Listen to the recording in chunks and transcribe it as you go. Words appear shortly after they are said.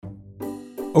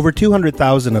Over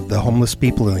 200,000 of the homeless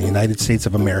people in the United States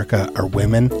of America are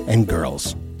women and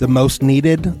girls. The most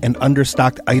needed and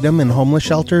understocked item in homeless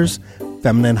shelters,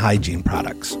 feminine hygiene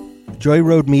products. Joy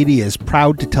Road Media is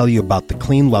proud to tell you about the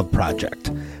Clean Love Project.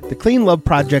 The Clean Love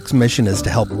Project's mission is to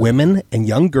help women and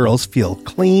young girls feel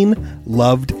clean,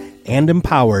 loved, and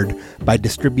empowered by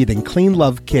distributing Clean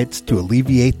Love kits to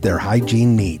alleviate their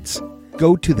hygiene needs.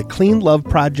 Go to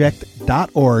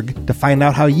thecleanloveproject.org to find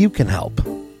out how you can help.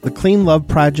 The Clean Love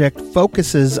Project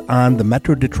focuses on the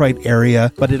Metro Detroit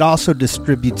area, but it also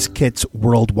distributes kits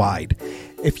worldwide.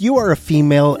 If you are a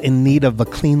female in need of a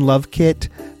Clean Love kit,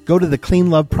 go to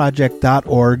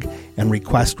thecleanloveproject.org and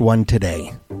request one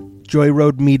today. Joy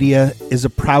Road Media is a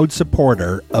proud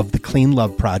supporter of the Clean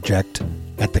Love Project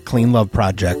at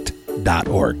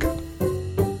thecleanloveproject.org.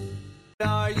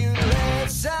 Are you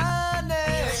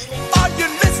listening? Are you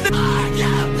listening? Are you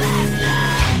listening?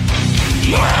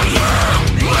 Yo, are you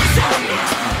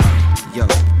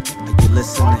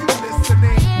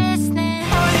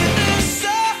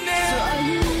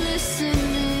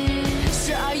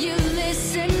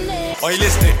listening? Are you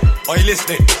listening? Are you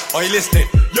listening? Are you listening?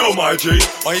 Yo, my G.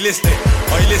 Are you listening?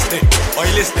 Are you listening? Are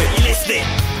you listening? Are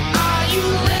you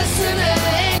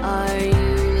listening? Are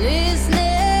you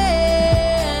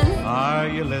listening? Are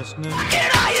you listening? Are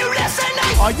you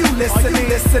listening? Are you listening? Are you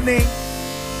listening?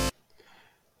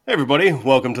 Hey everybody,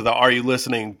 welcome to the Are You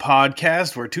Listening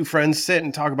podcast, where two friends sit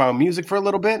and talk about music for a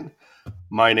little bit.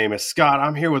 My name is Scott.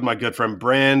 I'm here with my good friend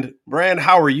Brand. Brand,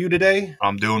 how are you today?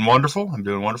 I'm doing wonderful.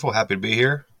 Happy to be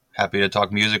here. Happy to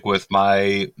talk music with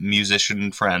my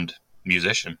musician friend.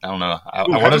 Musician? I don't know. I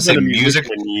wanted to say music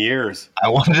in years. I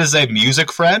wanted to say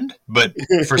music friend, but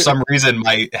for some reason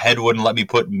my head wouldn't let me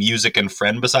put music and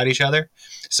friend beside each other.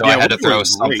 So I had to throw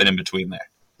something in between there.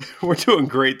 We're doing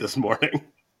great this morning.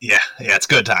 Yeah, it's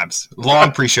good times.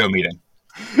 Long pre-show meeting.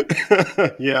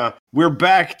 Yeah. We're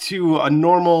back to a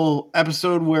normal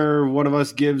episode where one of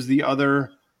us gives the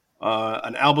other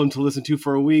an album to listen to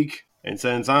for a week. And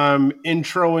since I'm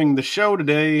introing the show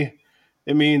today,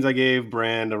 it means I gave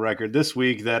Brand a record this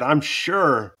week that I'm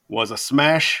sure was a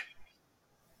smash.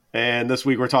 And this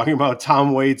week we're talking about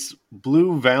Tom Waits'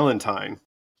 Blue Valentine.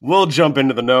 We'll jump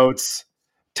into the notes.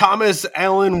 Thomas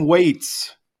Allen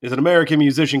Waits is an American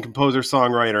musician, composer,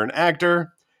 songwriter, and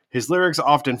actor. His lyrics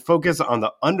often focus on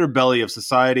the underbelly of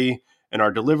society and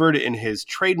are delivered in his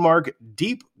trademark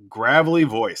deep, gravelly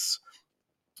voice.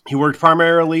 He worked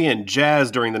primarily in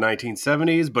jazz during the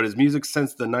 1970s, but his music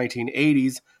since the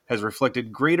 1980s has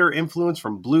reflected greater influence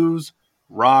from blues,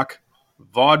 rock,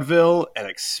 vaudeville, and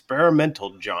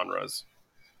experimental genres.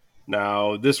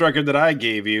 Now, this record that I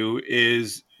gave you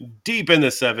is deep in the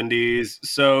 70s,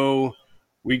 so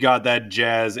we got that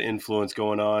jazz influence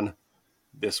going on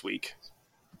this week.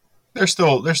 There's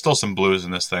still some blues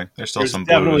in this thing. There's some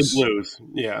definitely blues.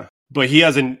 Yeah. But he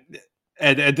hasn't,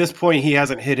 at this point, he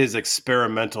hasn't hit his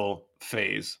experimental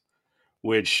phase,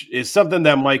 which is something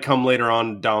that might come later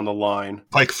on down the line.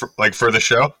 Like for the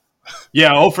show?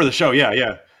 Yeah, for the show, yeah.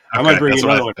 Okay, I might bring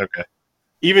another one. Okay.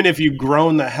 Even if you've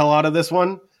grown the hell out of this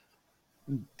one,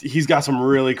 he's got some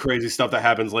really crazy stuff that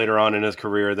happens later on in his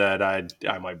career that I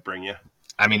might bring you.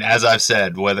 I mean, as I've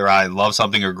said, whether I love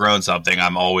something or grown something,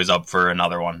 I'm always up for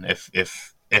another one if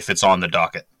it's on the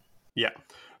docket. Yeah.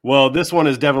 Well, this one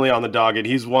is definitely on the docket.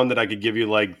 He's one that I could give you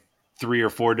like 3 or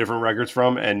 4 different records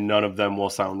from, and none of them will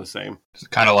sound the same. It's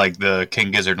kind of like the King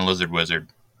Gizzard and Lizard Wizard.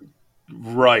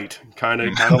 Right. Kind of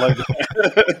like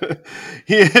that.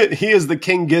 He is the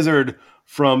King Gizzard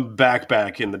from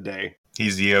back in the day.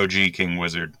 He's the OG King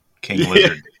Lizard.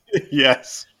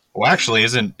 Yes. Well, actually,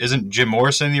 isn't Jim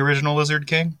Morrison the original Lizard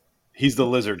King? He's the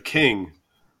Lizard King.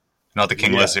 Not the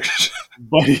King Lizard.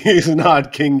 But he's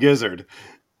not King Gizzard.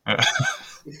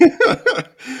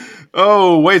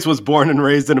 Waits was born and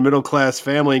raised in a middle-class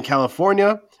family in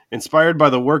California. Inspired by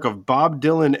the work of Bob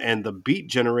Dylan and the Beat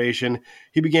Generation,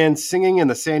 he began singing in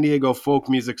the San Diego folk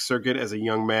music circuit as a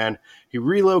young man. He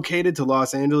relocated to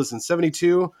Los Angeles in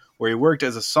 1972, where he worked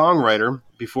as a songwriter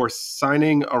before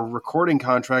signing a recording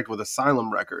contract with Asylum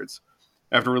Records.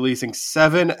 After releasing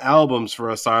 7 albums for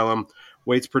Asylum,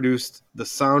 Waits produced the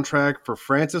soundtrack for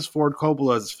Francis Ford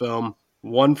Coppola's film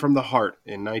One from the Heart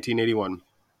in 1981,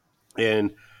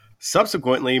 and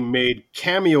subsequently made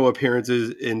cameo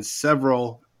appearances in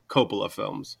several Coppola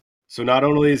films. So not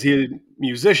only is he a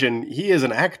musician, he is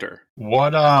an actor.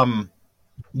 What,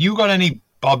 you got any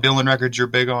Bob Dylan records you're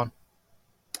big on?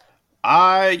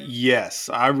 Yes.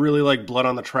 I really like Blood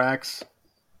on the Tracks.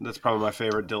 That's probably my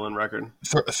favorite Dylan record.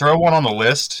 Throw one on the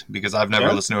list, because I've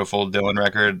never listened to a full Dylan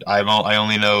record. I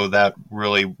only know that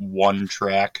really one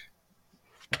track,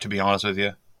 to be honest with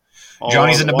you.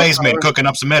 Johnny's in the Water basement Tower? cooking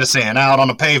up some medicine out on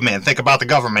the pavement. Think about the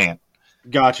government.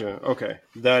 Gotcha. Okay,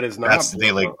 that is not. That's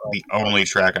the only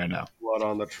track I know. Blood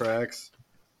on the Tracks.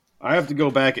 I have to go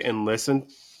back and listen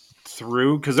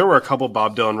through because there were a couple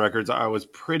Bob Dylan records I was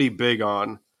pretty big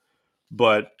on,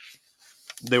 but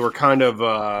they were kind of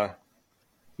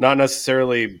not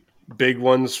necessarily big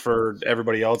ones for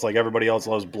everybody else. Like everybody else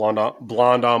loves Blonde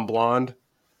on Blonde.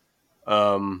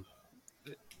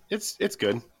 It's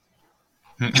good.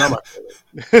 Not my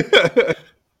favorite.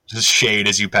 Just shade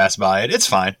as you pass by it. It's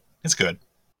fine. It's good.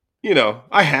 You know,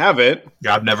 I have it.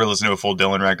 Yeah, I've never listened to a full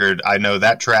Dylan record. I know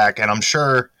that track, and I'm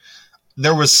sure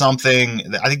there was something.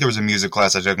 I think there was a music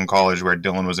class I took in college where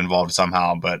Dylan was involved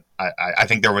somehow, but I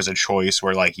think there was a choice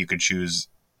where like you could choose,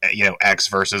 you know, X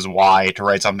versus Y to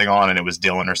write something on, and it was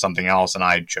Dylan or something else, and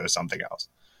I chose something else.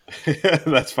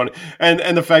 That's funny.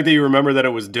 And the fact that you remember that it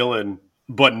was Dylan,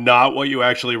 but not what you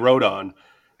actually wrote on,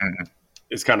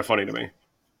 is kind of funny to me.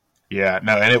 Yeah,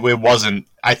 no, and it wasn't.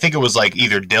 I think it was like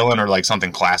either Dylan or like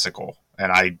something classical,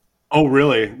 and I. Oh,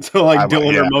 really? So like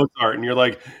Dylan or Mozart, and you're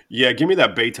like, yeah, give me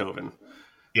that Beethoven.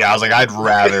 Yeah, I was like, I'd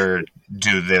rather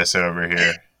do this over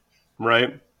here.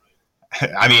 Right.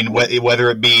 I mean, whether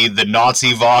it be the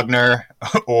Nazi Wagner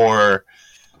or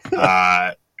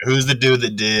who's the dude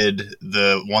that did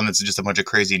the one that's just a bunch of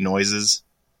crazy noises?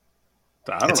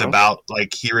 It's about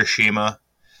like Hiroshima.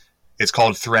 It's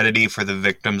called Threnody for the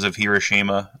Victims of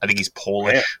Hiroshima. I think he's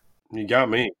Polish. Yeah, you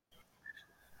got me.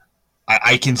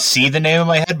 I can see the name in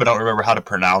my head, but I don't remember how to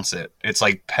pronounce it. It's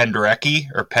like Penderecki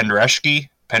or Penderecki.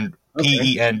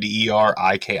 Penderiki,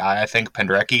 I think.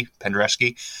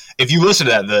 Penderecki. If you listen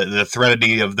to that, the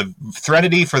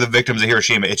Threnody for the Victims of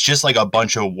Hiroshima, it's just like a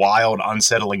bunch of wild,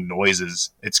 unsettling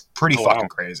noises. It's pretty fucking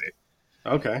crazy.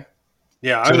 Okay.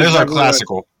 Yeah. So there's our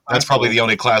classical. That's probably the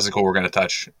only classical we're going to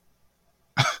touch.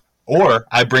 Or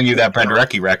I bring you that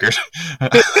Penderecki record.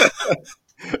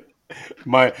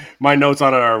 My notes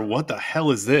on it are, what the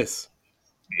hell is this?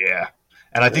 Yeah.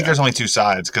 And I think there's only two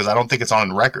sides because I don't think it's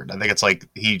on record. I think it's like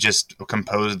he just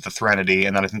composed the Threnody,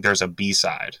 and then I think there's a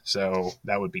B-side. So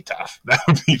that would be tough. That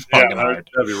would be fucking hard.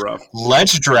 That'd be rough.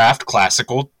 Let's draft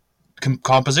classical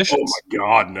compositions. Oh my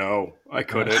God, no. I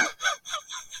couldn't.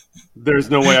 There's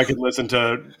no way I could listen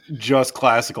to just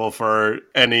classical for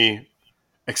any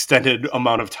extended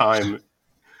amount of time.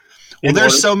 Well,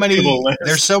 there's so many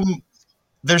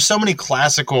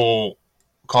classical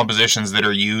compositions that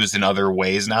are used in other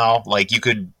ways now. Like you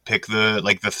could pick the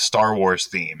Star Wars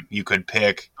theme. You could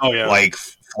pick like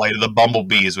Flight of the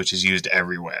Bumblebees, which is used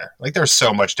everywhere. Like there's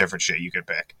so much different shit you could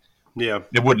pick. Yeah.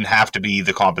 It wouldn't have to be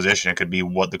the composition. It could be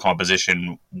what the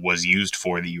composition was used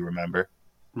for that you remember.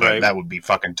 But that would be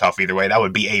fucking tough either way. That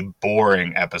would be a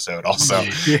boring episode also.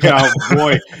 Yeah,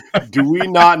 boy. Do we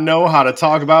not know how to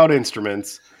talk about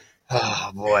instruments?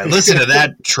 Oh, boy. Listen to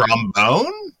that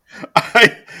trombone.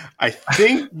 I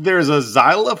think there's a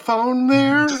xylophone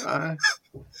there.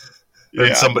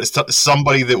 And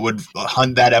somebody that would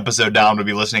hunt that episode down would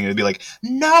be listening and be like,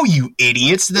 no, you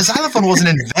idiots. The xylophone wasn't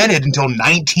invented until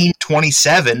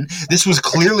 1927. This was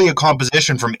clearly a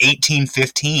composition from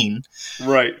 1815.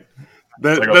 Right.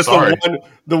 That's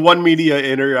the one media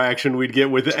interaction we'd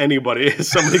get with anybody is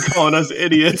somebody calling us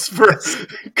idiots for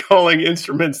calling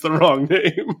instruments the wrong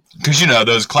name. Because, you know,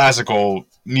 those classical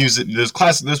music, those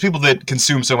people that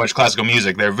consume so much classical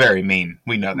music, they're very mean.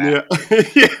 We know that.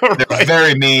 Yeah, they're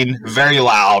very mean, very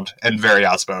loud, and very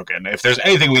outspoken. If there's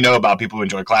anything we know about people who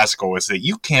enjoy classical, it's that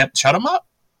you can't shut them up.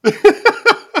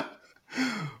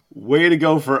 Way to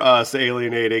go for us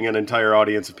alienating an entire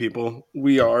audience of people.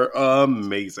 We are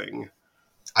amazing.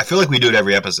 I feel like we do it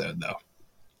every episode, though.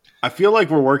 I feel like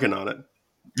we're working on it.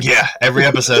 Yeah, every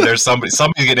episode there's somebody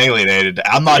getting alienated.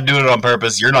 I'm not doing it on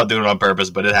purpose. You're not doing it on purpose,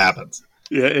 but it happens.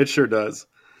 Yeah, it sure does.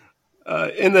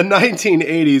 In the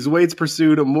 1980s, Waits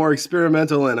pursued a more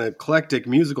experimental and eclectic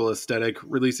musical aesthetic,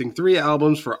 releasing 3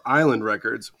 albums for Island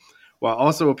Records, while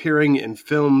also appearing in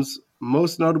films,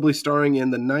 most notably starring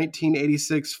in the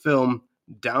 1986 film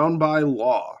Down by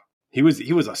Law. He was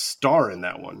a star in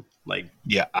that one.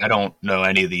 Yeah, I don't know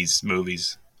any of these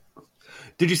movies.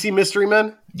 Did you see Mystery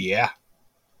Men? Yeah.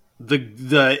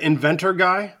 The inventor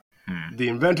guy? The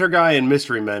inventor guy in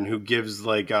Mystery Men who gives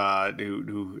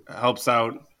who helps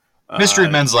out. Mystery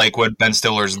Men's like what Ben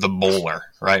Stiller's The Bowler,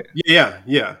 right?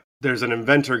 Yeah. There's an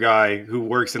inventor guy who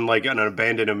works in like an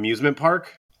abandoned amusement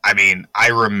park. I mean, I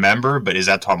remember, but is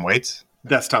that Tom Waits?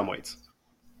 That's Tom Waits.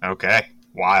 Okay.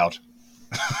 Wild.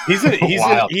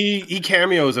 He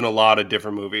cameos in a lot of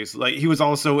different movies. Like he was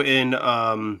also in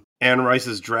Anne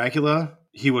Rice's Dracula.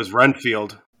 He was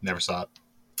Renfield. Never saw it.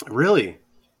 Really?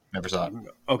 Never saw it.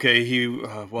 Okay,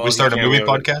 we started a movie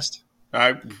podcast?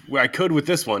 I could with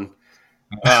this one.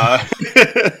 Uh,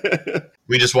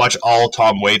 We just watch all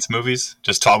Tom Waits movies,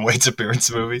 just Tom Waits appearance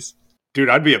movies. Dude,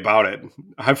 I'd be about it.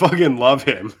 I fucking love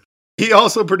him. He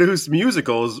also produced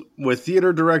musicals with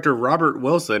theater director Robert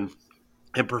Wilson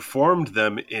and performed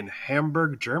them in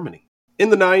Hamburg, Germany. In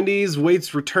the 90s,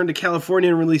 Waits returned to California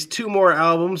and released 2 more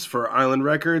albums for Island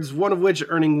Records, one of which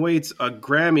earning Waits a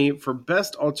Grammy for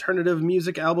Best Alternative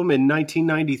Music Album in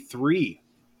 1993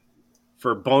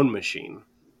 for Bone Machine.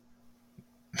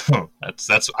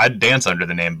 I'd dance under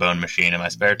the name Bone Machine in my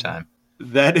spare time.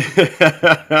 That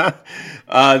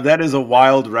that is a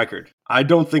wild record. I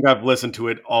don't think I've listened to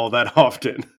it all that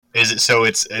often. Is it so?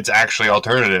 It's actually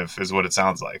alternative, is what it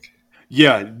sounds like.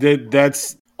 Yeah,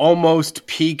 that's almost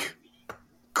peak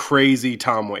crazy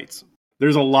Tom Waits.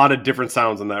 There's a lot of different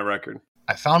sounds on that record.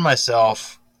 I found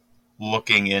myself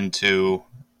looking into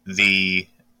the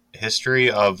history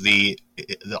of the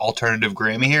alternative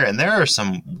Grammy here, and there are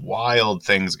some wild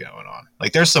things going on.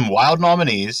 Like, there's some wild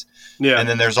nominees, and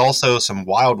then there's also some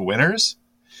wild winners.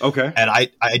 Okay. And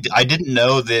I didn't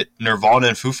know that Nirvana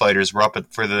and Foo Fighters were up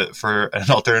for an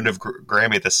alternative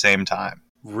Grammy at the same time.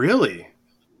 Really?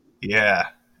 Yeah.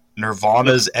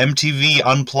 Nirvana's MTV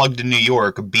Unplugged in New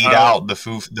York beat out the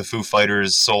Foo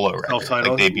Fighters solo record,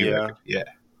 like debut record. Yeah.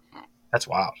 That's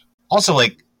wild. Also,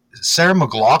 like, Sarah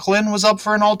McLachlan was up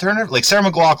for an alternative. Like, Sarah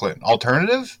McLachlan,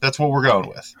 alternative? That's what we're going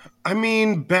with. I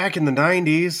mean, back in the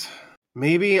 90s,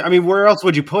 maybe. I mean, where else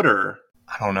would you put her?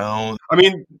 I don't know. I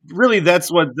mean, really,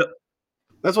 that's what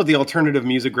the alternative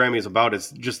music Grammy is about.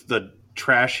 It's just the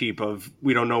trash heap of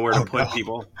we don't know where to put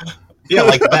people. Yeah,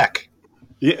 like Beck.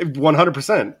 Yeah,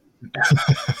 100%.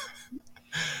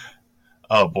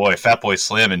 Oh boy, Fatboy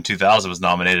Slim in 2000 was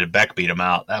nominated. Beck beat him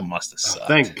out. That must have sucked.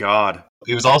 Thank God.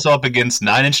 He was also up against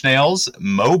 9 Inch Nails,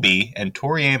 Moby, and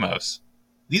Tori Amos.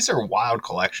 These are wild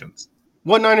collections.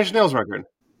 What 9 Inch Nails record?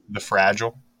 The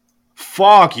Fragile.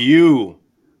 Fuck you.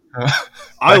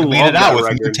 I love beat it that out with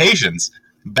record. Mutations.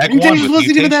 Beck Mutations won with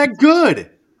wasn't even that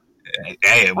good.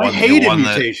 Hey, I hated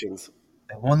Mutations.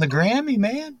 They won the Grammy,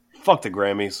 man. Fuck the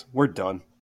Grammys. We're done.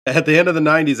 At the end of the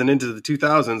 90s and into the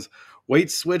 2000s,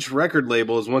 Waits switched record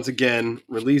labels once again,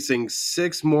 releasing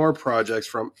 6 more projects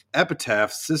from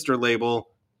Epitaph's sister label,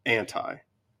 Anti.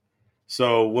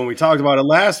 So when we talked about it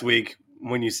last week,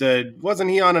 when you said, wasn't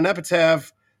he on an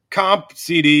Epitaph comp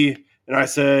CD? And I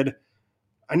said,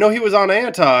 I know he was on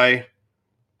Anti.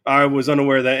 I was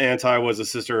unaware that Anti was a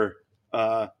sister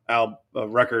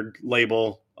record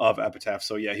label of Epitaph.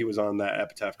 So yeah, he was on that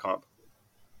Epitaph comp.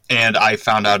 And I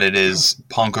found out it is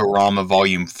Punk-O-Rama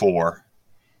Volume 4.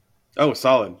 Oh,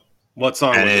 solid. What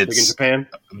song was it? Big in Japan?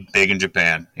 Big in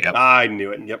Japan, yep. I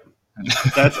knew it, yep.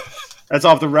 That's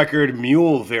off the record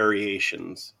Mule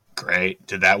Variations. Great.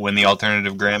 Did that win the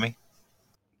alternative Grammy?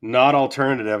 Not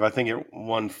alternative. I think it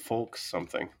won folk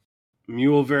something.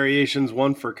 Mule Variations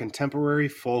won for Contemporary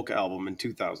Folk Album in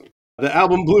 2000. The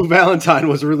album Blue Valentine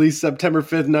was released September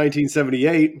 5th,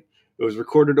 1978. It was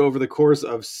recorded over the course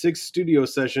of 6 studio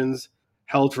sessions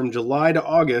held from July to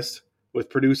August with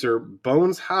producer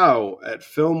Bones Howe at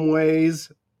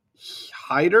Filmway's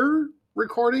Hyder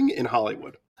recording in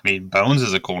Hollywood. I mean, Bones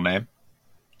is a cool name.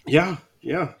 Yeah.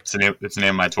 It's the name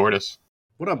of my tortoise.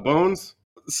 What up, Bones?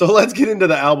 So let's get into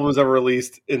the albums that were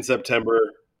released in September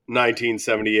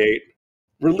 1978.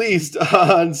 Released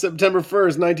on September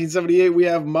 1st, 1978, we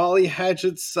have Molly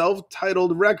Hatchet's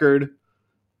self-titled record,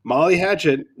 Molly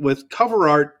Hatchet, with cover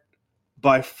art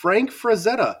by Frank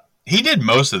Frazetta. He did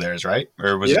most of theirs, right?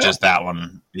 Or was it just that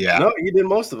one? Yeah. No, he did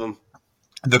most of them.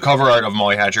 The cover art of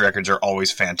Molly Hatchet records are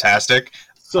always fantastic.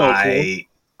 So cool. I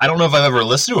don't know if I've ever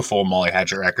listened to a full Molly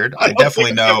Hatchet record. I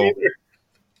definitely know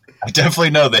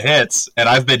the hits, and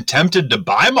I've been tempted to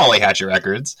buy Molly Hatchet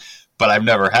records, but I've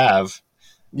never have.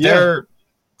 Yeah.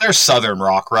 They're Southern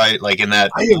rock, right? Like in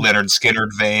that Leonard Skinner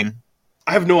vein.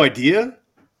 I have no idea.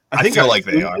 I feel like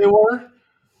they are. They were.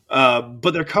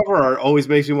 But their cover art always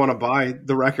makes me want to buy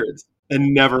the records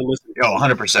and never listen to them.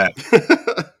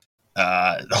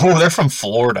 100%. They're from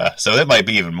Florida, so it might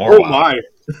be even more wild. My.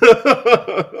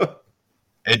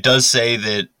 It does say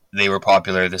that they were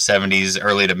popular in the 70s,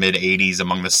 early to mid-80s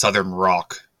among the Southern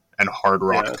rock and hard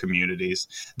rock communities.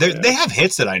 They have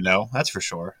hits that I know, that's for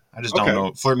sure. I just don't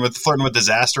know. Flirting with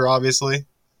Disaster, obviously.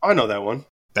 I know that one.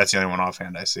 That's the only one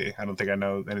offhand I see. I don't think I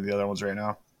know any of the other ones right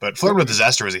now. But Flirting with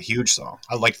Disaster was a huge song.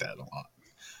 I like that a lot.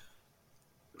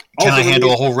 Can I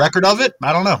handle a whole record of it?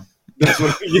 I don't know.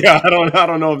 I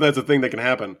don't know if that's a thing that can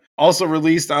happen. Also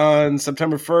released on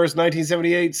September 1st,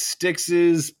 1978,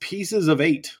 Styx's Pieces of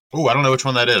 8. Oh, I don't know which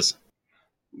one that is.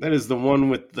 That is the one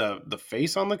with the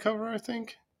face on the cover, I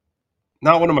think.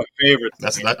 Not one of my favorites.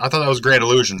 I thought that was Grand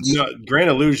Illusions. No, Grand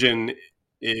Illusion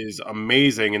is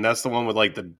amazing, and that's the one with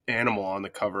like the animal on the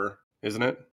cover, isn't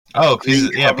it? Oh, Piece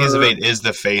of Eight is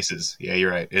the faces. Yeah,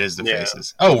 you're right. It is the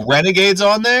faces. Oh, Renegade's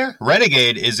on there?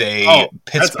 Renegade is a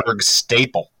Pittsburgh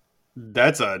staple.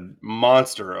 That's a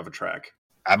monster of a track.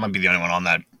 I might be the only one on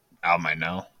that album I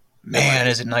know. Man,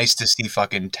 is it nice to see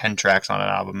fucking 10 tracks on an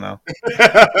album, though.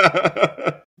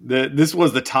 This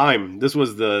was the time. This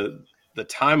was the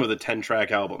time of the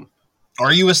 10-track album.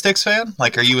 Are you a Styx fan?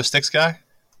 Like, are you a Styx guy?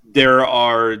 There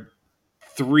are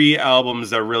 3 albums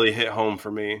that really hit home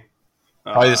for me.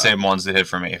 Probably the same ones that hit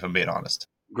for me, if I'm being honest.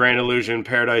 Grand Illusion,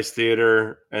 Paradise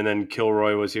Theater, and then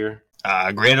Kilroy was here.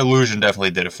 Grand Illusion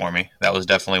definitely did it for me. That was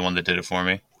definitely one that did it for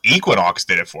me. Equinox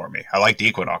did it for me. I liked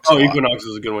Equinox a lot. Equinox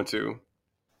is a good one, too.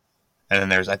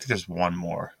 And then I think there's one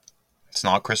more. It's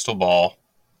not Crystal Ball.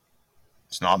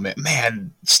 It's not...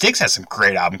 Man, Styx has some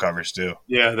great album covers, too.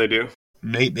 Yeah, they do.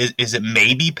 Is it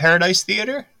maybe Paradise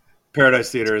Theater?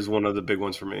 Paradise Theater is one of the big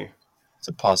ones for me. It's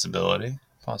a possibility.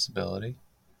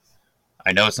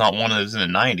 I know it's not one that was in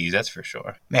the 90s, that's for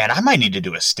sure. Man, I might need to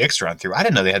do a Styx run through. I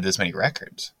didn't know they had this many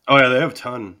records. Oh, yeah, they have a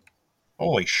ton.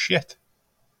 Holy shit.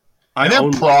 And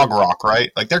they're prog rock, right?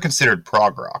 Like, they're considered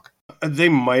prog rock. They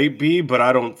might be, but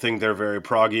I don't think they're very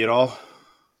proggy at all.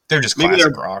 They're just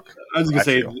classic rock. I was going to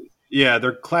say, yeah,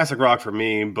 they're classic rock for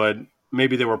me, but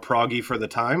maybe they were proggy for the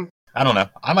time. I don't know.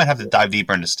 I might have to dive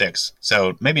deeper into Styx.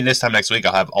 So maybe this time next week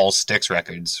I'll have all Styx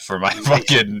records for my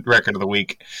fucking record of the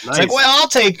week. Nice. It's like, well, I'll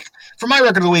take, for my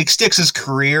record of the week, Styx's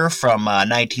career from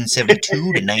 1972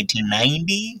 to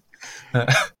 1990.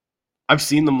 I've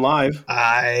seen them live.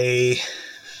 I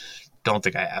don't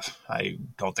think I have.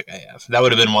 That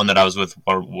would have been one that I was with,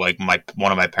 or like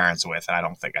one of my parents with, and I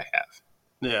don't think I have.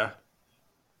 Yeah.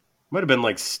 Might have been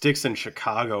like Styx in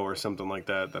Chicago or something like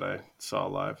that I saw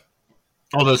live.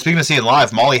 Although, speaking of seeing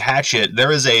live, Molly Hatchet,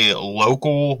 there is a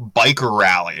local biker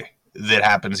rally that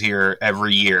happens here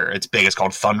every year. It's big. It's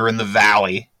called Thunder in the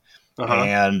Valley. Uh-huh.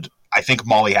 And I think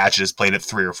Molly Hatchet has played it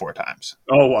 3 or 4 times.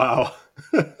 Oh, wow.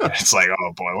 It's like,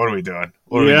 oh, boy, what are we doing?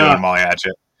 What are we doing, Molly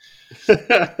Hatchet?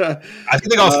 I think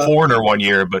they got Foreigner one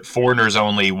year, but Foreigner's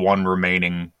only one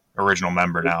remaining original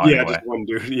member now. Yeah, anyway. Just one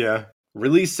dude, yeah.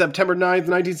 Released September 9th,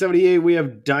 1978, we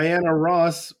have Diana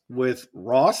Ross with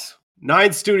Ross.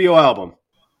 9th studio album.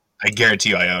 I guarantee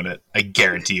you I own it. I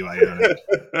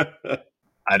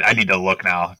need to look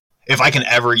now. If I can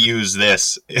ever use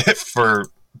this for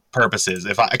purposes,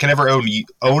 if I can ever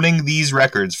owning these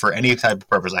records for any type of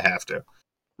purpose, I have to.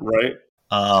 Right.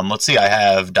 Let's see. I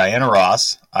have Diana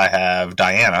Ross. I have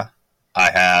Diana.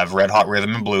 I have Red Hot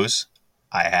Rhythm and Blues.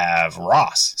 I have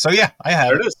Ross. So yeah, I have.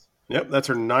 There it is. Yep, that's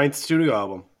her 9th studio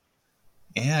album.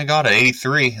 Yeah, I got it.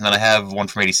 83. And then I have one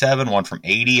from 87, one from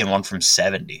 80, and one from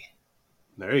 70.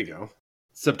 There you go.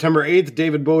 September 8th,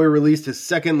 David Bowie released his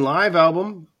 2nd live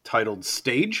album titled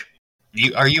Stage.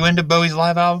 Are you into Bowie's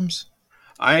live albums?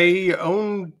 I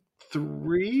own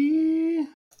 3.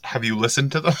 Have you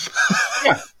listened to them?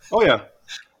 Yeah. Oh, yeah.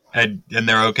 And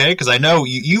they're okay? Because I know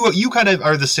you kind of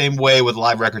are the same way with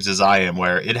live records as I am,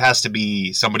 where it has to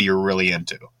be somebody you're really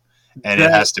into. And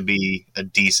it has to be a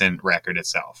decent record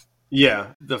itself.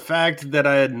 Yeah. The fact that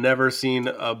I had never seen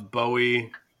a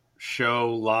Bowie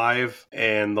show live,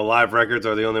 and the live records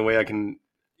are the only way I can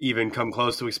even come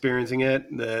close to experiencing it,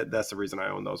 that's the reason I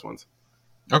own those ones.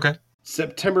 Okay.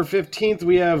 September 15th,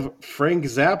 we have Frank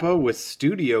Zappa with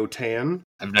Studio Tan.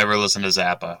 I've never listened to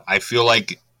Zappa. I feel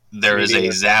like there is a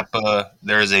Zappa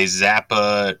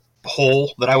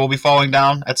hole that I will be falling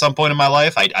down at some point in my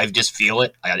life. I just feel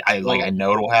it. I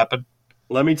know it'll happen.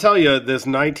 Let me tell you, this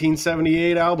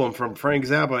 1978 album from Frank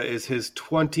Zappa is his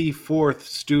 24th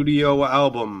studio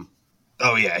album.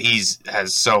 Oh yeah,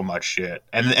 has so much shit.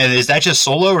 And is that just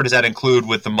solo, or does that include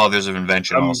with the Mothers of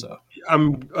Invention also?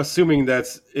 I'm assuming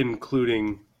that's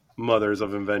including Mothers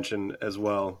of Invention as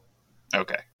well.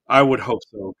 Okay. I would hope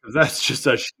so, because that's just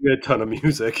a shit ton of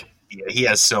music. Yeah, he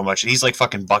has so much. He's like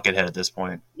fucking Buckethead at this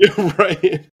point.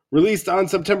 Right. Released on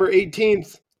September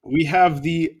 18th, we have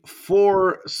the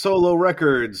 4 solo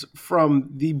records from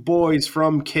the boys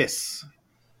from Kiss.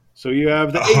 So you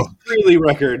have the Ace Frehley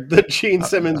record, the Gene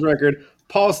Simmons record,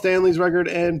 Paul Stanley's record,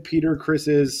 and Peter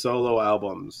Criss's solo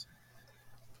albums.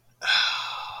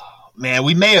 Man,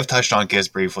 we may have touched on Kiss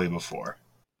briefly before.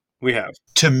 We have.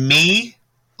 To me,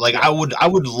 like I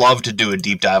would love to do a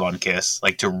deep dive on Kiss,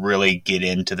 like to really get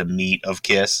into the meat of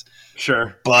Kiss.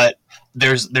 Sure. But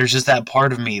there's just that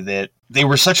part of me that they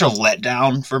were such a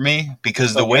letdown for me,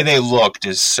 because the way they looked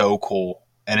is so cool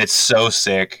and it's so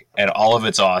sick and all of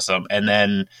it's awesome, and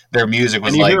then their music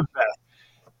was like,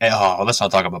 Oh, let's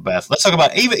not talk about Beth. Let's talk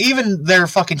about even their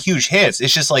fucking huge hits.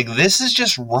 It's just like, this is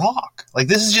just rock. Like,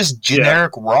 this is just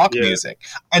generic rock music.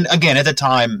 And again, at the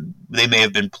time, they may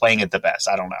have been playing it the best.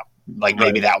 I don't know. Like,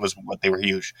 maybe that was what they were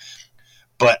huge.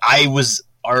 But I was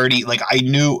already, like, I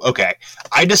knew, okay,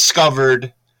 I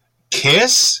discovered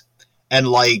Kiss and,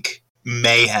 like,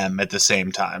 Mayhem at the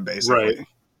same time, basically. Right.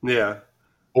 Yeah.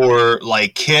 Or,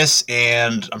 like, Kiss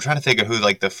and, I'm trying to think of who,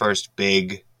 like, the first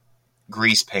big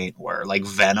Grease Paint were. Like,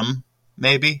 Venom,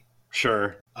 maybe?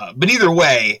 Sure. But either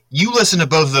way, you listen to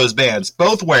both of those bands,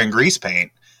 both wearing grease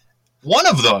paint. One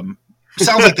of them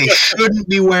sounds like they shouldn't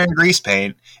be wearing grease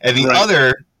paint, and the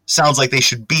other sounds like they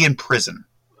should be in prison.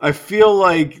 I feel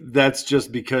like that's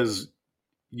just because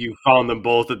you found them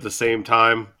both at the same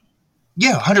time.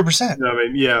 Yeah, 100%. I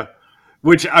mean, yeah.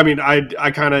 Which, I mean,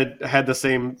 I kind of had the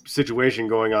same situation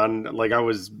going on. Like, I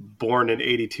was born in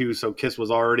 82, so Kiss was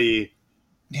already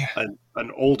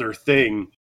an older thing.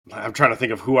 I'm trying to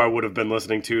think of who I would have been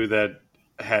listening to that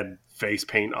had face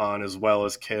paint on as well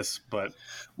as Kiss. But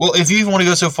well, if you even want to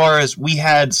go so far as we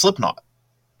had Slipknot.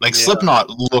 Like,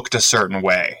 Slipknot looked a certain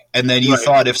way. And then you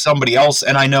thought if somebody else,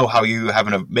 and I know how you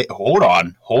haven't, hold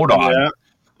on.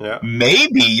 Yeah.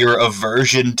 Maybe your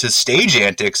aversion to stage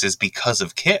antics is because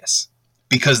of Kiss.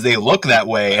 Because they look that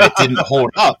way and it didn't hold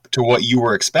up to what you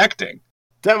were expecting.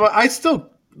 I still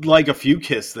like a few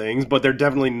Kiss things, but they're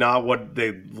definitely not what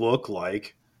they look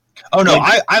like. Oh, no,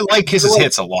 like, I like Kiss's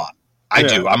hits a lot. I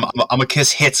do. I'm a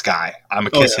Kiss hits guy.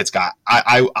 Hits guy.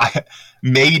 I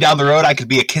maybe down the road I could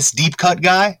be a Kiss deep cut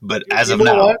guy, but as of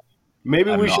now, what?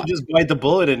 Maybe we should just bite the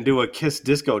bullet and do a Kiss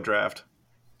disco draft.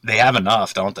 They have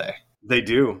enough, don't they? They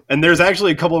do. And there's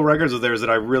actually a couple of records of theirs that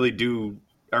I really do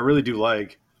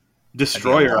like.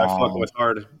 Destroyer, I fuck with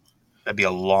hard. That'd be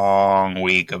a long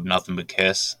week of nothing but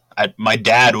Kiss. My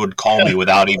dad would call me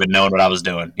without even knowing what I was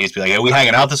doing. He'd be like, "Hey, we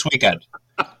hanging out this weekend?"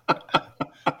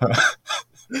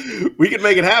 We could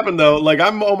make it happen, though. Like,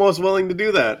 I'm almost willing to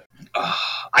do that.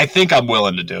 I think I'm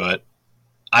willing to do it.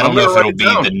 I don't know if it'll be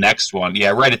the next one.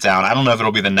 Yeah, write it down. I don't know if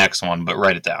it'll be the next one, but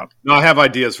write it down. No, I have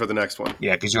ideas for the next one.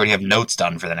 Yeah, because you already have notes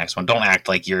done for the next one. Don't act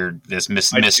like you're this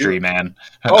mystery man.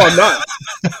 Oh, I'm not.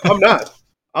 I'm not.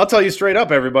 I'll tell you straight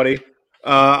up, everybody.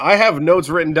 I have notes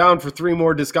written down for 3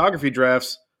 more discography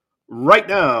drafts right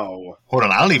now. Hold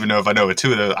on, I don't even know if I know what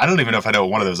 2 of those. I don't even know if I know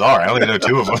what one of those are. I only know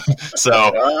 2 of them. So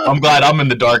I'm glad I'm in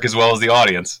the dark as well as the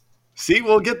audience. See,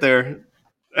 we'll get there.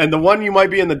 And the one you might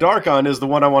be in the dark on is the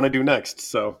one I want to do next.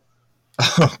 So,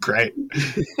 oh, great.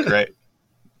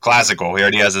 Classical. He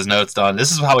already has his notes done.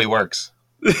 This is how he works.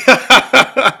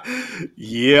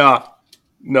 Yeah.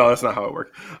 No, that's not how it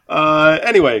works.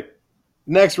 Anyway.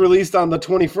 Next released on the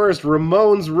 21st,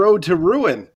 Ramones Road to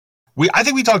Ruin. I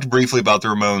think we talked briefly about the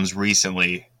Ramones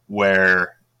recently,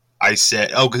 where I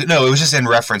said, oh, no, it was just in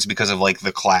reference because of, like,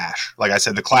 The Clash. Like I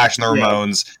said, The Clash and the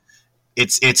Ramones,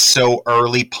 it's so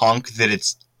early punk that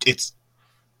it's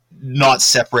not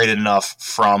separated enough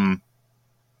from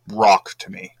rock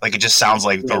to me. Like, it just sounds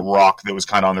like the rock that was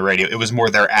kind of on the radio. It was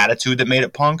more their attitude that made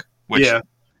it punk, which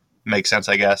makes sense,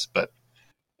 I guess.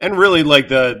 And really, like,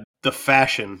 the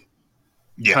fashion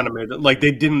kind of made it. Like,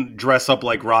 they didn't dress up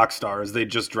like rock stars. They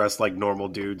just dressed like normal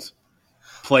dudes.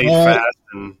 Played fast.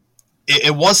 And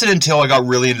it wasn't until I got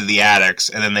really into the Addicts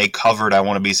and then they covered I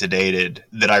Want to Be Sedated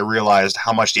that I realized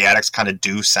how much the Addicts kind of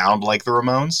do sound like the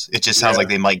Ramones. It just sounds like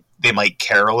they might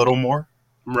care a little more.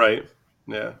 Right.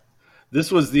 Yeah.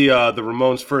 This was the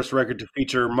Ramones' first record to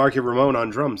feature Marky Ramone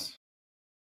on drums.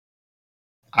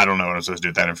 I don't know what I'm supposed to do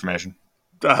with that information.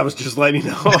 I was just letting you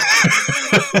know.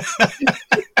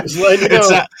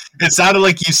 It sounded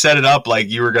like you set it up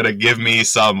like you were going to give me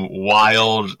some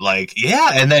wild, like,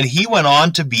 and then he went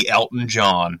on to be Elton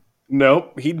John.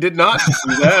 Nope, he did not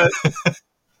do that.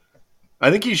 I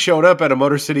think he showed up at a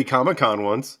Motor City Comic Con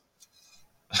once.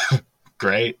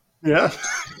 Great. Yeah.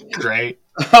 Great.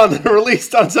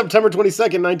 Released on September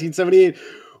 22nd, 1978,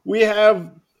 we have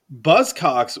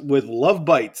Buzzcocks with Love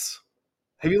Bites.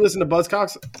 Have you listened to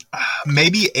Buzzcocks?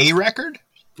 Maybe a record.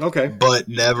 Okay. But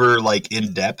never, like,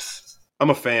 in depth.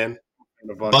 I'm a fan.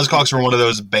 Buzzcocks were one of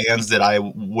those bands that I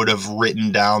would have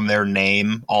written down their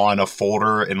name on a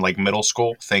folder in, like, middle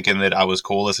school, thinking that I was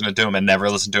cool listening to them and never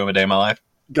listened to them a day in my life.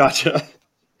 Gotcha.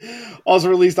 Also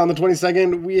released on the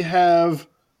 22nd, we have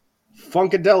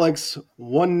Funkadelics,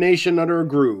 One Nation Under a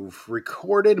Groove,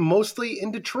 recorded mostly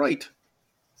in Detroit.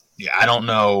 Yeah, I don't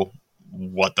know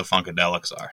what the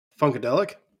Funkadelics are.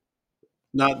 Funkadelic?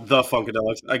 Not the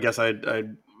Funkadelics. I guess I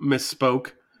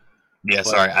misspoke. Yeah,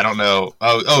 sorry. I don't know.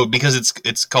 Oh, because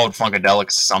it's called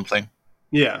Funkadelics something.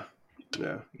 Yeah.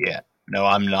 No,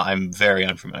 I'm not. I'm very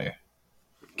unfamiliar.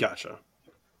 Gotcha.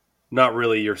 Not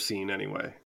really your scene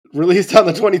anyway. Released on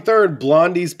the 23rd,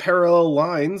 Blondie's Parallel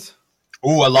Lines.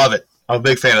 Ooh, I love it. I'm a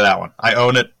big fan of that one. I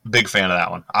own it. Big fan of that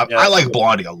one. I like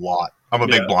Blondie a lot. I'm a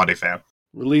big Blondie fan.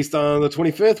 Released on the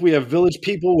 25th, we have Village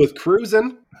People with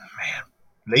Cruisin'. Man,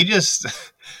 they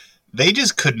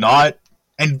just could not,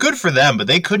 and good for them, but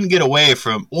they couldn't get away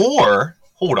from, or,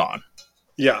 hold on.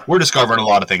 Yeah. We're discovering a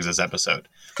lot of things this episode.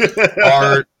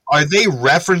 Are they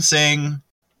referencing,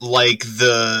 like,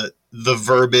 the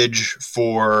verbiage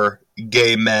for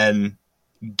gay men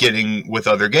getting with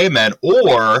other gay men,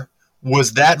 or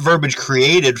was that verbiage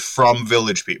created from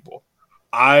Village People?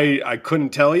 I couldn't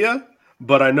tell you,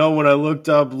 but I know when I looked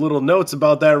up little notes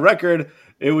about that record,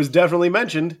 it was definitely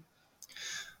mentioned.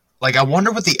 Like, I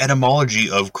wonder what the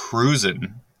etymology of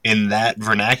cruisin' in that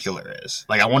vernacular is.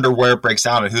 Like, I wonder where it breaks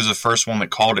down and who's the first one that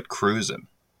called it cruisin'.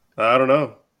 I don't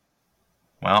know.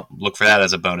 Well, look for that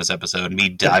as a bonus episode. Me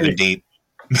diving deep.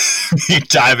 Me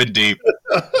diving deep.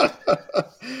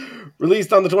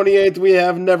 Released on the 28th, we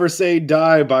have Never Say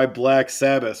Die by Black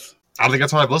Sabbath. I don't think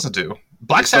that's what I've listened to.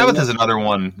 Black Sabbath is another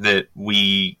one that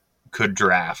we could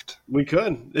draft. We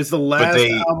could. It's the last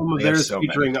album of theirs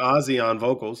featuring Ozzy on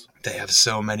vocals. They have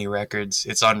so many records.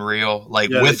 It's unreal. Like,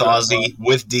 with Ozzy,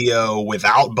 with Dio,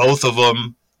 without both of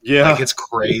them. Yeah. Like, it's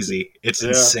crazy. It's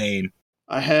insane.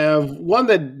 I have one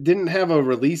that didn't have a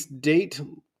release date,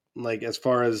 like as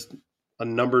far as a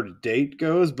numbered date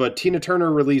goes, but Tina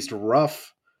Turner released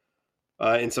Rough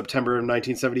in September of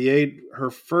 1978, her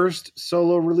first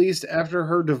solo release after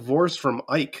her divorce from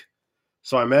Ike.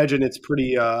 So I imagine it's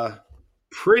pretty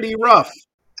rough.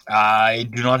 I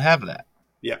do not have that.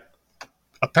 Yeah.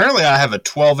 Apparently I have a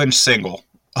 12-inch single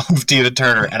of Tina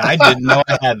Turner, and I didn't know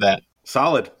I had that.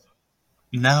 Solid.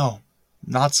 No,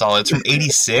 not solid. It's from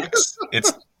 86.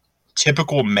 It's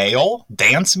typical male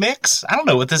dance mix. I don't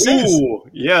know what this is.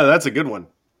 Yeah, that's a good one.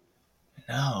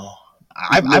 No.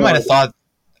 I might have thought,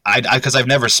 because I've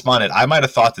never spun it, I might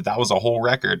have thought that was a whole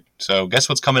record. So guess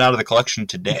what's coming out of the collection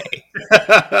today?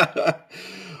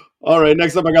 All right,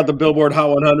 next up I got the Billboard Hot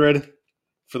 100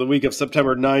 for the week of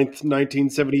September 9th,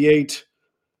 1978.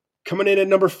 Coming in at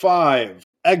number 5,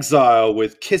 Exile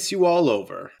with Kiss You All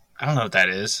Over. I don't know what that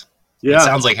is. Yeah. It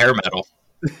sounds like hair metal.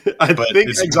 I but think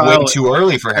it's Exile, way too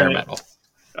early for hair metal.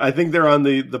 I think they're on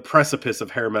the precipice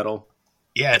of hair metal.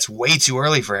 Yeah, it's way too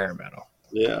early for hair metal.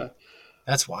 Yeah.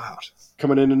 That's wild.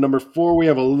 Coming in at number 4, we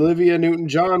have Olivia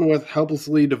Newton-John with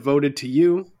Helplessly Devoted to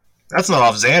You. That's not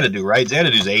off Xanadu, right?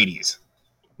 Xanadu's 80s.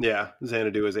 Yeah,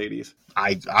 Xanadu is 80s.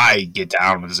 I get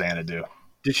down with Xanadu.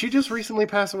 Did she just recently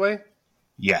pass away?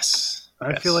 Yes.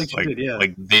 I feel like she did, yeah.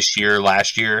 Like this year,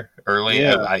 last year, early?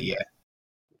 Yeah. Yeah.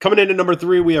 Coming in at number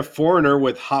 3, we have Foreigner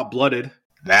with Hot Blooded.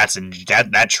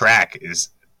 That track is...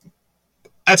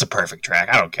 That's a perfect track.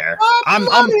 I don't care.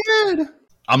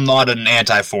 I'm not an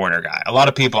anti-Foreigner guy. A lot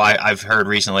of people I've heard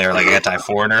recently are like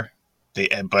anti-Foreigner,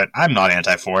 but I'm not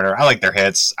anti-Foreigner. I like their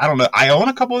hits. I don't know. I own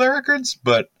a couple of their records,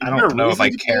 but I don't know if I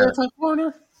care.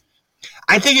 Anti-Foreigner?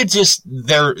 I think it's just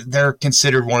they're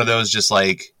considered one of those just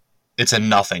like it's a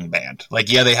nothing band.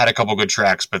 Like, yeah, they had a couple good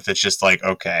tracks, but it's just like,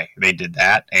 okay, they did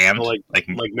that and like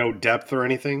no depth or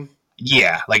anything.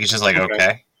 Yeah, like it's just like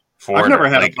okay. Foreigner, I've never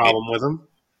had a problem with them.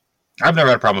 I've never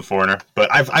had a problem with Foreigner, but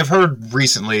I've heard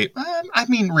recently. I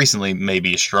mean, recently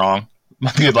maybe strong.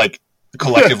 Maybe like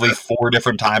collectively 4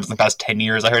 different times in the past 10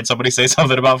 years, I heard somebody say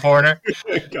something about Foreigner.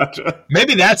 Gotcha.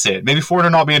 Maybe that's it. Maybe Foreigner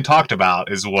not being talked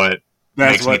about is what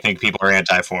makes me think people are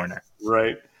anti-Foreigner.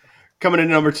 Right. Coming in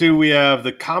at number 2, we have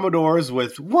the Commodores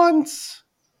with Once,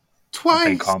 Twice,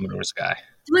 Big Commodores guy.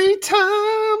 3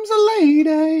 times a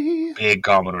lady. Big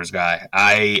Commodores guy.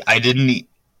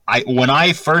 When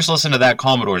I first listened to that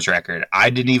Commodores record, I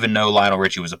didn't even know Lionel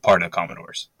Richie was a part of the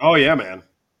Commodores. Oh yeah, man.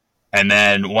 And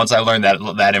then once I learned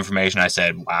that information, I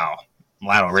said, "Wow,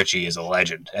 Lionel Richie is a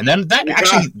legend." And then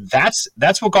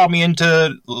that's what got me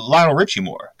into Lionel Richie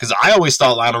more, because I always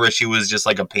thought Lionel Richie was just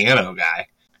like a piano guy.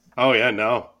 Oh yeah,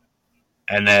 no.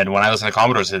 And then when I listened to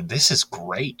Commodores, I said, "This is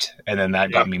great." And then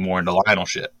that got me more into Lionel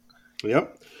shit.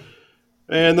 Yep.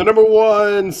 And the number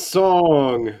 1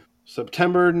 song,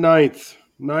 September 9th,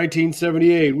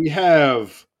 1978, we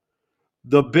have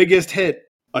the biggest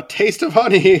hit, A Taste of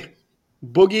Honey,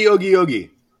 Boogie Oogie Oogie.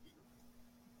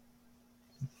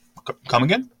 Come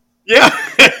again? Yeah.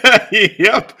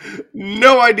 Yep.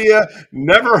 No idea.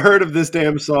 Never heard of this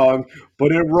damn song,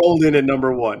 but it rolled in at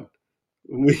number 1.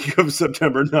 Week of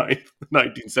September 9th,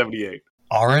 1978.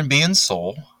 R&B and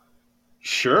soul.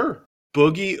 Sure.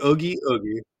 Boogie Oogie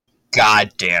Oogie.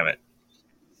 God damn it.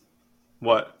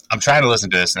 What? I'm trying to listen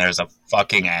to this and there's a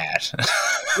fucking ad.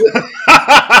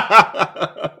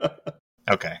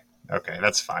 Okay,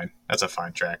 that's fine. That's a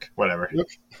fine track. Whatever.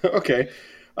 Okay.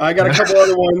 I got a couple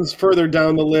other ones further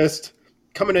down the list.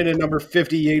 Coming in at number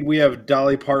 58, we have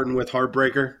Dolly Parton with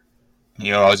Heartbreaker.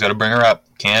 You always got to bring her up.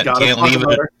 Can't leave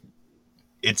it. Her.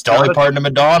 It's Dolly Parton and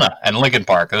Madonna and Linkin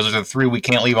Park. Those are the three we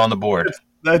can't leave on the board.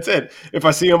 That's it. If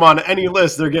I see them on any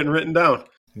list, they're getting written down.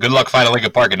 Good luck finding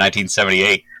Linkin Park in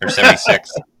 1978 or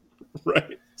 76.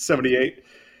 Right, 78.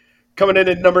 Coming in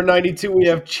at number 92, we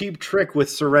have Cheap Trick with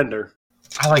Surrender.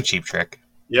 I like Cheap Trick.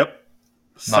 Yep.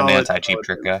 Not an anti-Cheap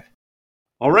Trick guy.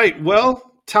 All right,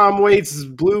 well, Tom Waits'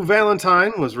 Blue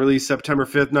Valentine was released September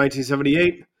 5th,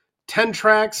 1978. 10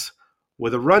 tracks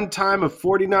with a runtime of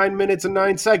 49 minutes and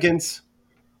 9 seconds.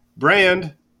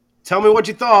 Brand, tell me what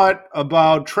you thought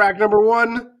about track number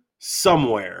 1,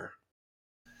 Somewhere.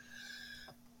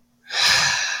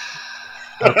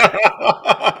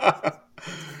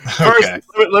 First,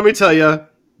 let me tell you,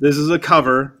 this is a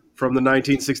cover from the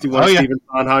 1961 Stephen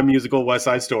Sondheim musical West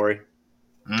Side Story.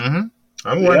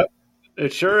 Mm-hmm. Yep,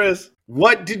 it sure is.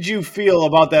 What did you feel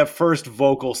about that first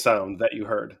vocal sound that you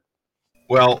heard?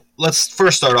 Well, let's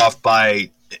first start off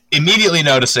by immediately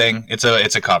noticing it's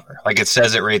a cover. Like it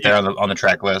says it right there on the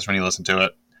track list when you listen to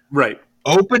it. Right.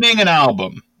 Opening an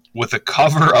album with a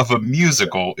cover of a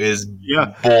musical is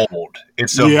bold.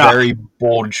 It's a very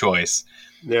bold choice.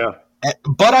 Yeah.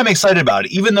 But I'm excited about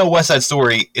it. Even though West Side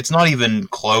Story, it's not even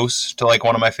close to like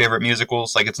one of my favorite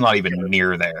musicals. Like it's not even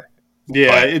near there.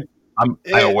 Yeah. I'm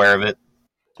aware of it.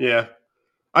 Yeah.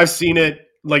 I've seen it,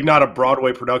 like not a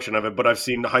Broadway production of it, but I've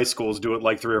seen high schools do it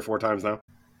like 3 or 4 times now.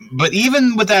 But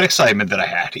even with that excitement that I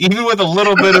had, even with a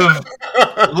little bit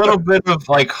of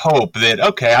like hope that,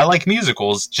 okay, I like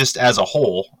musicals just as a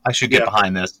whole, I should get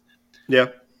behind this. Yeah.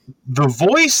 The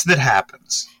voice that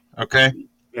happens, okay?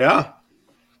 Yeah.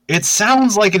 It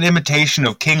sounds like an imitation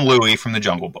of King Louie from the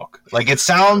Jungle Book. Like it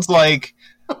sounds like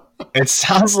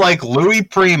Louis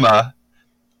Prima.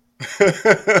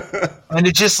 And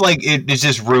it just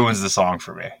ruins the song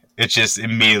for me. It just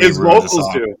immediately ruins the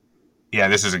song. Too. Yeah,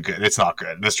 this isn't good. It's not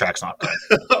good. This track's not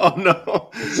good. Oh no.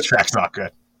 This track's not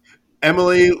good.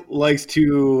 Emily likes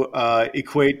to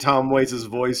equate Tom Waits'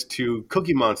 voice to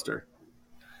Cookie Monster.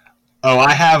 Oh,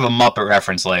 I have a Muppet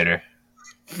reference later.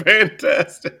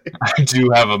 Fantastic. I do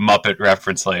have a Muppet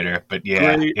reference later, but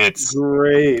yeah, it's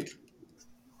great.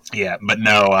 Yeah, but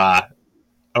no,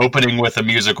 opening with a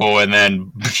musical and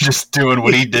then just doing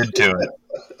what he did to it.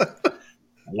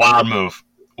 Wild move.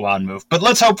 But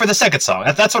let's hope for the second song.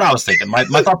 That's what I was thinking. My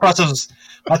thought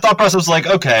process was like,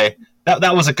 okay,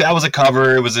 that was a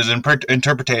cover. It was an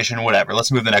interpretation, whatever.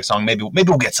 Let's move to the next song. Maybe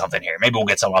we'll get something here. Maybe we'll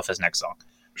get something off this next song.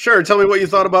 Sure. Tell me what you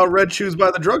thought about Red Shoes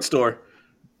by the Drugstore.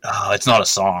 Oh, it's not a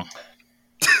song.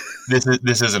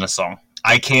 This isn't a song.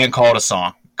 I can't call it a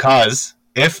song because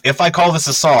if I call this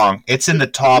a song, it's in the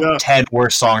top 10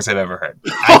 worst songs I've ever heard.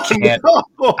 I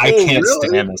can't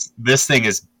stand this. This thing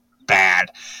is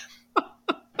bad.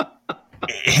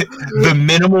 The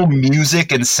minimal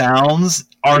music and sounds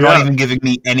are not even giving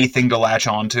me anything to latch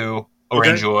onto or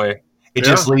enjoy. It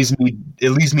just leaves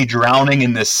me drowning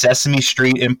in this Sesame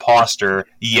Street imposter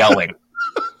yelling.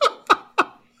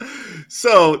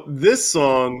 So this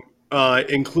song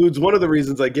includes one of the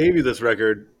reasons I gave you this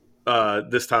record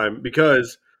this time,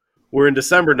 because we're in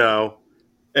December now,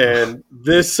 and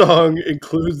this song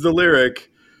includes the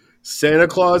lyric, Santa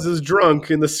Claus is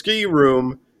drunk in the ski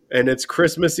room, and it's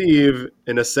Christmas Eve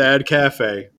in a sad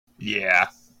cafe. Yeah,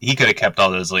 he could have kept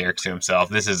all those lyrics to himself.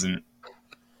 This isn't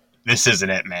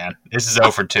it, man. This is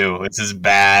 0 for 2. This is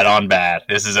bad on bad.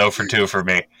 This is 0 for 2 for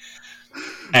me.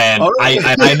 And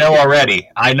I know already,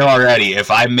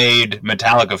 if I made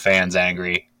Metallica fans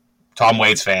angry, Tom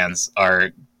Waits fans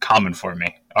are coming for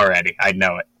me already. I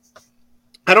know it.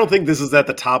 I don't think this is at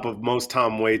the top of most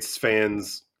Tom Waits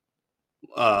fans'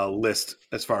 list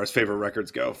as far as favorite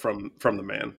records go from the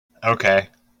man. Okay.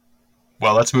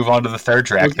 Well, let's move on to the third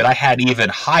track that I had even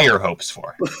higher hopes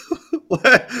for.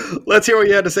 Let's hear what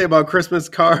you had to say about Christmas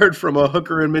Card from a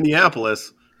Hooker in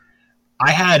Minneapolis. I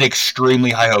had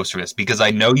extremely high hopes for this because I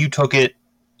know you took it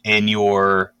in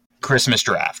your Christmas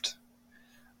draft.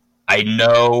 I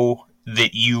know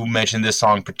that you mentioned this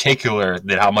song in particular,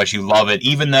 that how much you love it,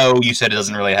 even though you said it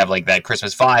doesn't really have like that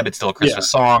Christmas vibe. It's still a Christmas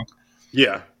song.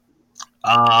 Yeah.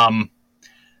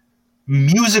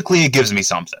 Musically, it gives me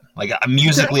something. Like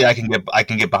musically, I can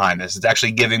get behind this. It's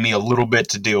actually giving me a little bit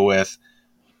to deal with,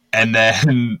 and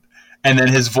then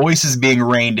his voice is being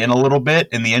reined in a little bit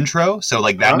in the intro, so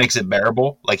like that makes it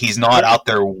bearable. Like he's not out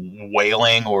there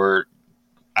wailing or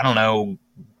I don't know,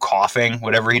 coughing,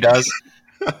 whatever he does.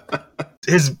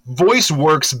 His voice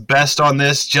works best on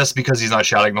this just because he's not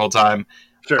shouting the whole time.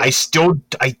 Sure. I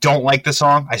don't like the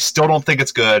song. I still don't think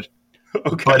it's good.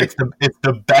 Okay. but it's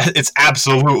the best. It's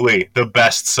absolutely the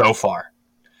best so far.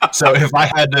 So if I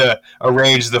had to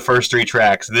arrange the first 3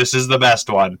 tracks, this is the best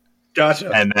one.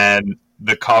 Gotcha. And then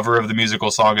the cover of the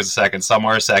musical song is second,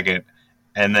 Somewhere second.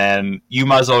 And then you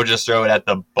might as well just throw it at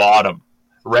the bottom.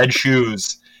 Red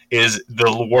Shoes is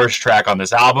the worst track on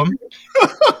this album.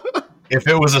 If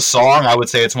it was a song, I would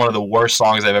say it's one of the worst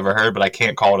songs I've ever heard, but I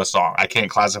can't call it a song. I can't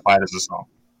classify it as a song.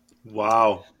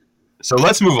 Wow. So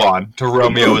let's move on to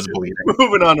Romeo is Bleeding.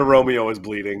 Moving on to Romeo is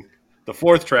Bleeding. The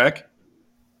 4th track.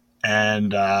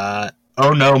 And Oh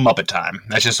No, Muppet Time.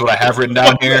 That's just what I have written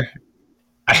down here.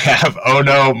 I have Oh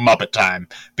No, Muppet Time.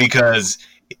 Because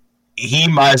he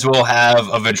might as well have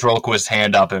a ventriloquist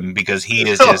hand up him because he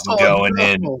is just going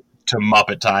in to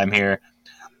Muppet Time here.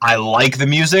 I like the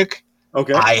music.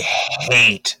 Okay. I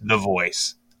hate the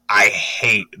voice.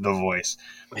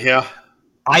 Yeah.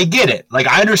 I get it. Like,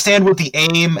 I understand what the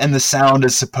aim and the sound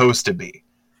is supposed to be.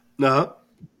 Uh-huh.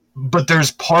 But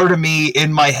there's part of me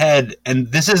in my head, and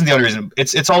this isn't the only reason.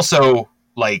 It's also,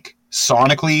 like,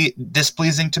 sonically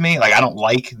displeasing to me. Like, I don't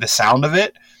like the sound of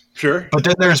it. Sure. But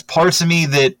then there's parts of me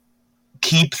that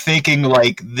keep thinking,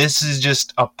 like, this is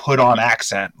just a put-on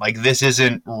accent. Like, this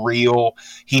isn't real.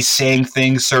 He's saying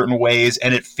things certain ways,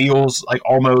 and it feels like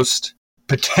almost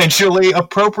potentially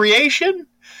appropriation.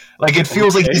 Like, it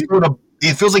feels like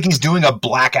he's doing a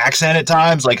black accent at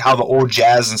times, like how the old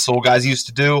jazz and soul guys used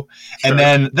to do. Sure.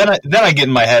 And then I get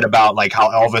in my head about like how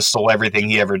Elvis stole everything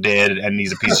he ever did, and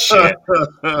he's a piece of shit.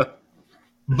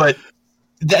 But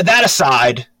that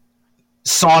aside,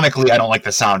 sonically, I don't like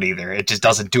the sound either. It just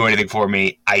doesn't do anything for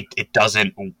me. It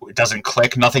doesn't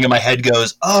click. Nothing in my head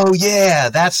goes, "Oh yeah,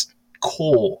 that's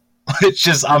cool."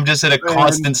 I'm just in a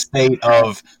constant state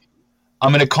of.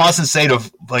 I'm in a constant state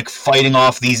of like fighting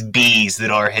off these bees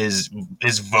that are his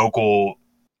vocal,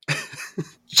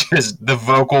 just the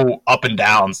vocal up and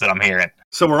downs that I'm hearing.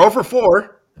 So we're 0 for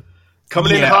 4,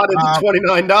 coming in hot at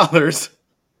 $29.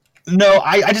 No,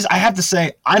 I have to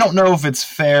say I don't know if it's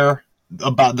fair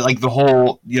about like the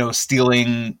whole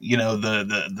stealing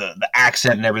the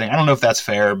accent and everything. I don't know if that's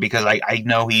fair because I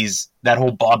know he's that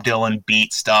whole Bob Dylan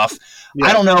beat stuff. Yeah.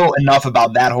 I don't know enough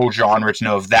about that whole genre to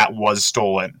know if that was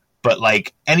stolen. But,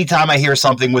 like, anytime I hear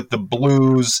something with the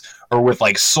blues or with,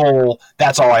 like, soul,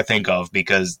 that's all I think of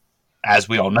because, as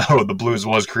we all know, the blues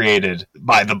was created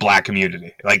by the black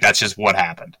community. Like, that's just what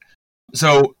happened.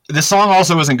 So, this song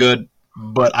also isn't good,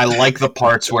 but I like the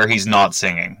parts where he's not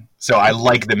singing. So, I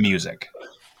like the music.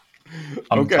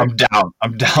 I'm down.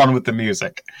 I'm down with the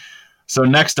music. So,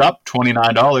 next up,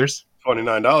 $29.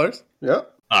 $29, yeah. All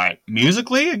right.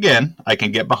 Musically, again, I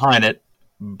can get behind it.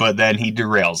 But then he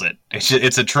derails it.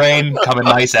 It's a train coming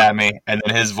nice at me, and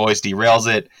then his voice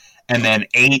derails it. And then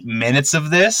 8 minutes of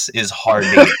this is hard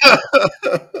to get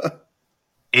through.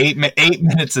 8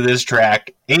 minutes of this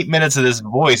track, 8 minutes of this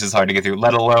voice is hard to get through,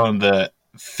 let alone the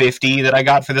 50 that I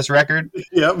got for this record.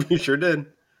 Yep, you sure did.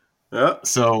 Yeah.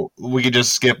 So we could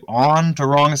just skip on to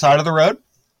Wrong Side of the Road.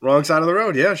 Wrong Side of the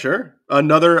Road, yeah, sure.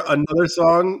 Another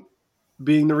song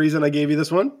being the reason I gave you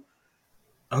this one.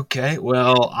 Okay,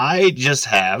 well, I just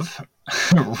have,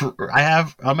 I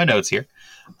have on my notes here,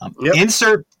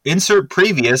 insert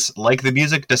previous, like the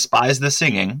music, despise the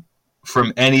singing,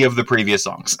 from any of the previous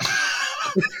songs.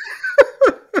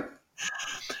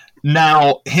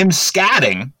 Now, him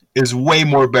scatting is way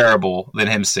more bearable than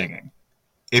him singing.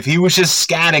 If he was just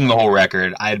scatting the whole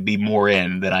record, I'd be more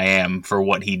in than I am for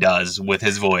what he does with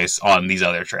his voice on these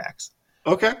other tracks.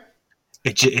 Okay.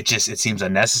 It seems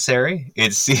unnecessary.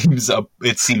 It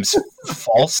seems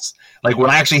false. Like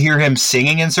when I actually hear him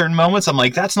singing in certain moments, I'm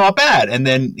like, that's not bad. And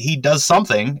then he does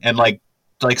something and like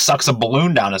sucks a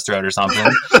balloon down his throat or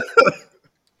something.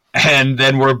 And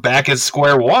then we're back at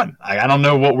square one. I don't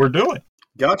know what we're doing.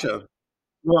 Gotcha.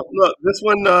 Well, look, this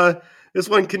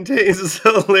one contains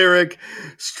the lyric,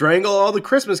 strangle all the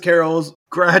Christmas carols,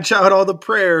 scratch out all the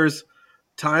prayers,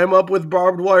 tie them up with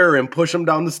barbed wire and push them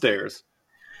down the stairs.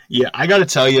 Yeah, I got to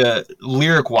tell you,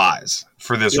 lyric-wise,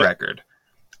 for this record,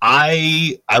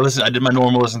 I did my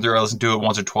normal listen through. I listened to it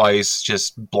once or twice,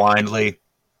 just blindly.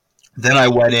 Then I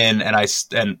went in and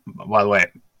by the way,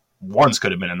 once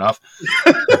could have been enough.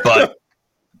 But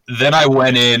then I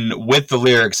went in with the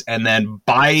lyrics, and then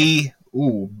probably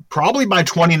by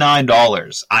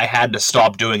 $29, I had to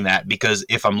stop doing that because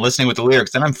if I'm listening with the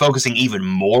lyrics, then I'm focusing even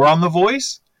more on the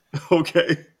voice.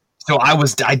 Okay. So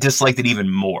I disliked it even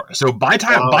more. So by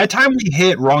time we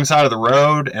hit Wrong Side of the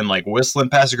Road and like Whistling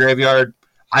Past the Graveyard,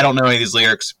 I don't know any of these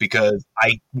lyrics because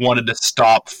I wanted to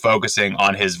stop focusing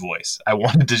on his voice. I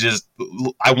wanted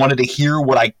to hear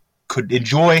what I could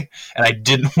enjoy, and I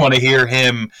didn't want to hear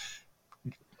him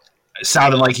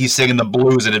sounding like he's singing the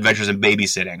blues at Adventures in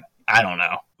Babysitting. I don't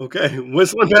know. Okay,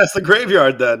 whistling past the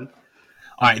graveyard then.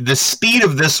 All right, the speed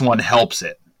of this one helps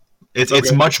it.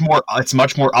 It's much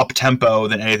more up tempo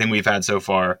than anything we've had so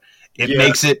far. It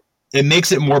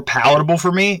makes it more palatable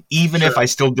for me, even if I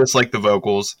still dislike the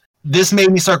vocals. This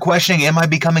made me start questioning: am I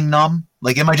becoming numb?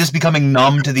 Like, am I just becoming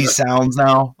numb to these sounds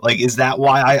now? Like, is that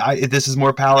why I this is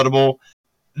more palatable?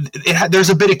 There's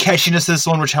a bit of catchiness to this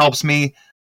one, which helps me.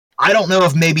 I don't know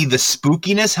if maybe the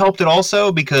spookiness helped it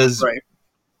also, because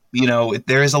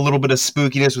there is a little bit of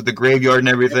spookiness with the graveyard and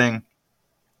everything.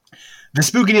 The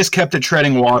spookiness kept it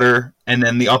treading water, and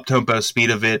then the up-tempo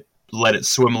speed of it let it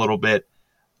swim a little bit.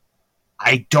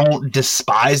 I don't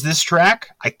despise this track.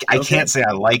 I can't say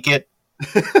I like it,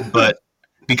 but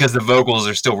because the vocals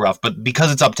are still rough. But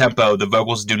because it's up-tempo, the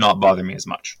vocals do not bother me as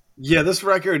much. Yeah, this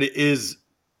record is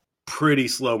pretty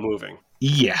slow-moving.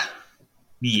 Yeah.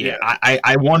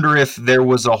 I wonder if there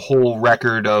was a whole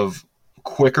record of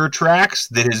quicker tracks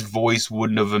that his voice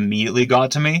wouldn't have immediately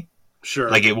got to me.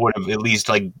 Sure. Like, it would have at least,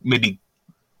 like, maybe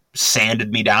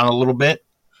sanded me down a little bit.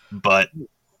 But,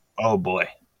 oh boy.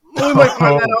 Well, we might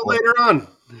find that out later on.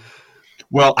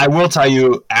 Well, I will tell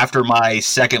you, after my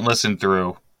second listen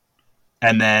through,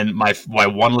 and then my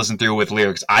one listen through with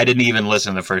lyrics, I didn't even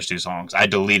listen to the first two songs. I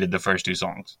deleted the first two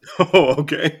songs. Oh,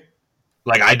 okay.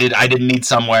 Like, I didn't need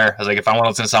somewhere. I was like, if I want to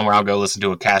listen to somewhere, I'll go listen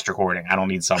to a cast recording. I don't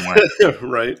need somewhere.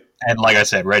 Right. And like I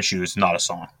said, Red Shoes, not a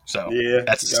song. So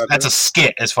that's a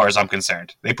skit as far as I'm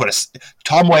concerned. They put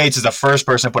Tom Waits is the first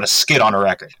person to put a skit on a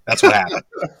record. That's what happened.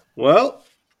 Well,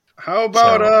 how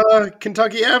about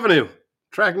Kentucky Avenue,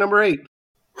 track number 8?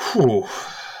 Whew.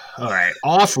 All right.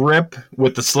 Off rip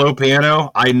with the slow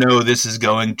piano, I know this is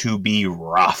going to be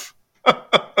rough.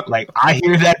 Like, I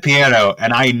hear that piano,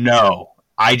 and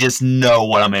I just know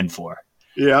what I'm in for.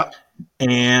 Yeah.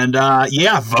 And,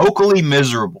 vocally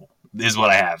miserable is what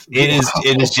I have. It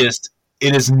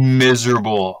is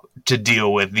miserable to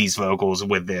deal with these vocals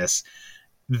with this.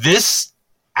 This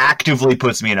actively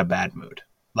puts me in a bad mood.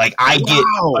 Like, I get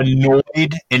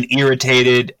annoyed and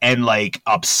irritated and, like,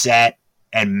 upset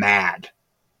and mad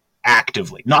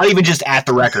actively. Not even just at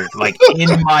the record. Like, in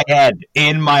my head,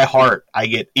 in my heart, I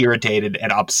get irritated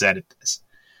and upset at this.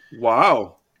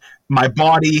 Wow. My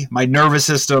body, my nervous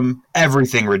system,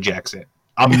 everything rejects it.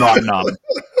 I'm not numb.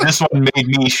 This one made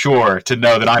me sure to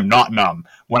know that I'm not numb.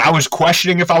 When I was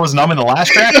questioning if I was numb in the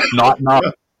last track, not numb.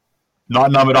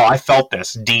 Not numb at all. I felt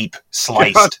this deep,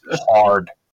 sliced,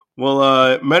 hard.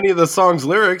 Well, many of the song's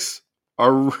lyrics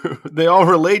they all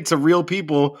relate to real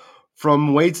people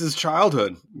from Waits'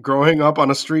 childhood, growing up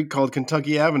on a street called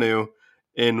Kentucky Avenue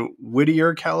in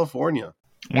Whittier, California.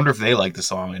 I wonder if they like the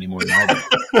song any more than I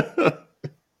do.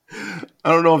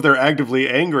 I don't know if they're actively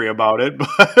angry about it, but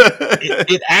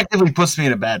it actively puts me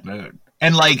in a bad mood.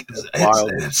 And like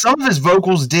some of his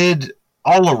vocals did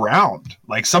all around.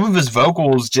 Like, some of his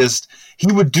vocals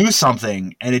he would do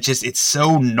something and it's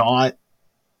so not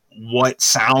what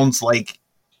sounds like.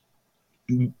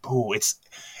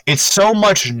 It's so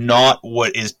much not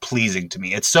what is pleasing to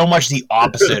me. It's so much the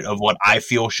opposite of what I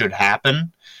feel should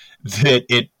happen that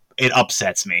it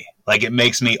upsets me. Like, it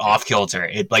makes me off kilter.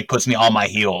 It like puts me on my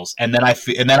heels, and then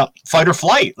fight or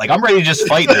flight. Like, I'm ready to just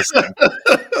fight this thing.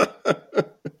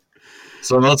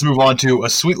 So let's move on to A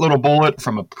Sweet Little Bullet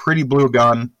from a Pretty Blue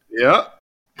Gun. Yeah.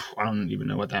 I don't even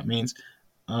know what that means.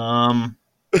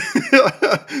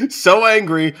 So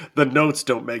angry, the notes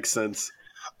don't make sense.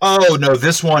 Oh no,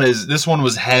 this one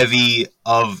was heavy.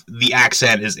 Of the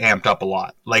accent is amped up a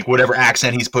lot. Like, whatever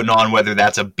accent he's putting on, whether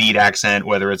that's a beat accent,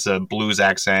 whether it's a blues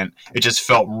accent, it just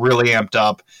felt really amped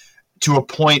up to a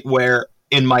point where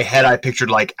in my head I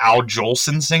pictured like Al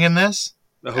Jolson singing this.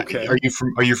 Okay. Are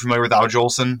you familiar with Al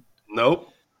Jolson?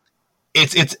 Nope.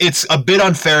 It's a bit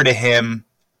unfair to him,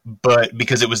 but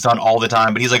because it was done all the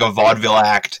time. But he's like a vaudeville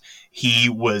act.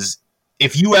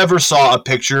 If you ever saw a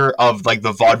picture of like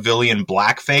the vaudevillian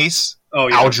blackface,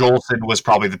 Al Jolson was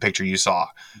probably the picture you saw.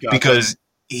 Gotcha. Because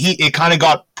it kind of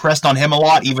got pressed on him a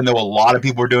lot, even though a lot of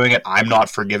people were doing it. I'm not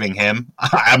forgiving him.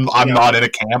 I'm not in a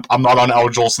camp. I'm not on Al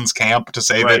Jolson's camp to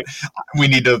say that we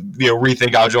need to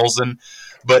rethink Al Jolson.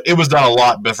 But it was done a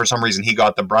lot, but for some reason he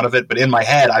got the brunt of it. But in my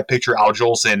head, I picture Al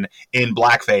Jolson in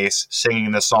blackface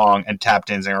singing this song and tap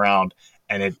dancing around,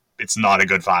 and it's not a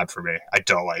good vibe for me. I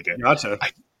don't like it. Gotcha.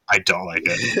 I don't like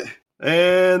it.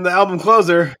 And the album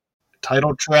closer.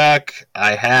 Title track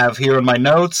I have here in my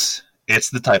notes. It's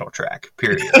the title track,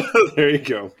 period. There you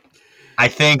go. I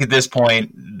think at this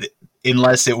point,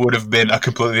 unless it would have been a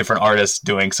completely different artist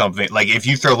doing something, like if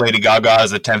you throw Lady Gaga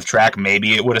as the 10th track,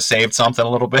 maybe it would have saved something a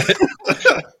little bit.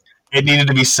 It needed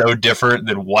to be so different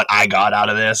than what I got out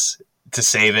of this to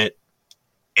save it.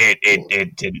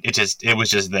 it was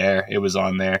just there. It was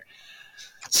on there.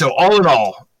 So all in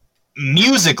all,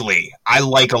 musically, I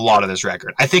like a lot of this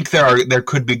record. I think there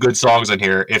could be good songs on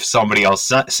here if somebody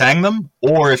else sang them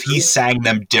or if he sang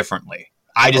them differently.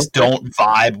 I just don't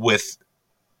vibe with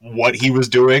what he was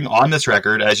doing on this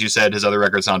record. As you said, his other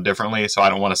records sound differently, so I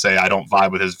don't want to say I don't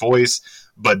vibe with his voice,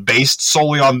 but based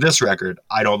solely on this record,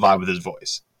 I don't vibe with his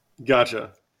voice.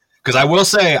 Gotcha. Because I will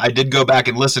say, I did go back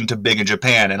and listen to Big in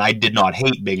Japan, and I did not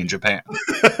hate Big in Japan.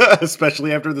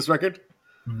 Especially after this record?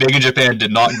 Big in Japan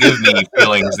did not give me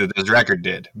feelings that this record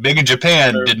did. Big in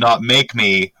Japan did not make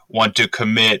me want to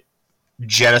commit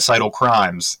genocidal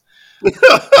crimes.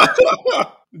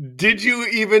 Did you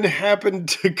even happen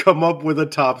to come up with a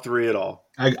top 3 at all?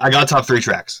 I got top 3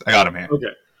 tracks. I got them here.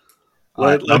 Okay.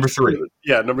 Number 3.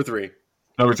 Yeah, number 3.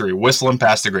 Number 3, Whistling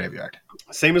Past the Graveyard.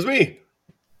 Same as me.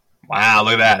 Wow,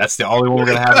 look at that. That's the only one we're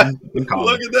going to have in common.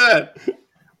 Look at that.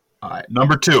 All right,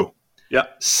 number 2. Yeah.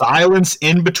 Silence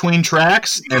in between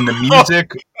tracks and the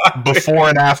music before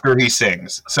and after he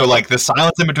sings. So like the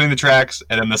silence in between the tracks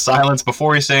and then the silence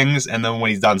before he sings and then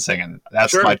when he's done singing.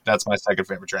 That's my second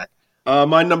favorite track.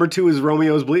 My number 2 is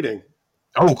Romeo's Bleeding.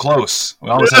 Oh, close. We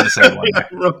almost had the same one. Yeah,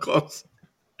 real close.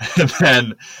 And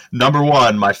then number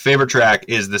 1, my favorite track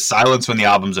is the silence when the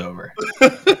album's over.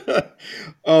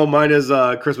 Oh, mine is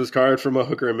Christmas Card from a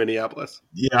Hooker in Minneapolis.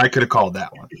 Yeah, I could have called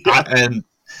that one.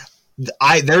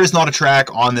 There is not a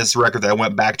track on this record that I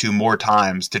went back to more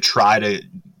times to try to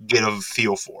get a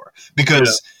feel for.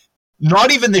 Because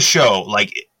not even the show,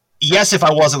 like, yes, if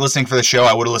I wasn't listening for the show,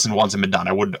 I would have listened once and been done.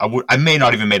 I may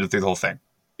not even made it through the whole thing.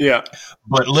 Yeah.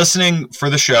 But listening for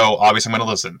the show, obviously I'm going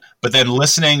to listen. But then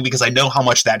listening, because I know how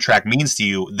much that track means to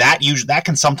you, that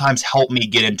can sometimes help me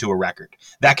get into a record.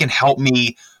 That can help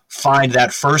me find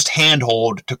that first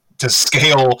handhold to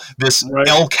scale this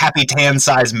El Capitan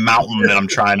sized mountain that I'm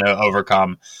trying to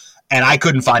overcome. And I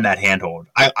couldn't find that handhold.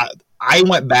 I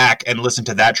went back and listened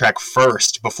to that track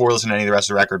first before listening to any of the rest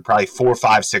of the record, probably 4,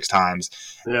 5, 6 times.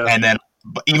 Yeah. And then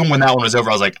even when that one was over,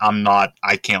 I was like,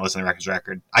 I can't listen to the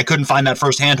record. I couldn't find that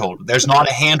first handhold. There's not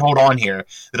a handhold on here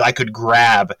that I could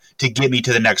grab to get me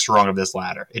to the next rung of this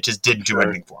ladder. It just didn't do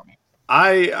anything for me.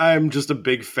 I'm just a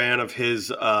big fan of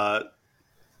his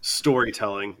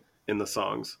storytelling in the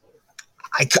songs.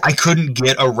 I couldn't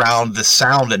get around the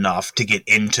sound enough to get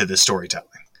into the storytelling.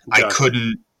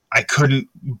 Gotcha. I couldn't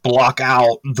block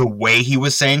out the way he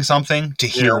was saying something to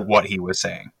hear what he was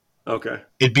saying. Okay.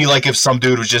 It'd be like if some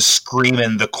dude was just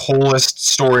screaming the coolest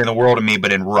story in the world to me,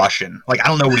 but in Russian. Like, I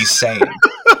don't know what he's saying.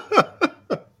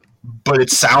 But it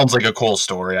sounds like a cool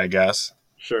story, I guess.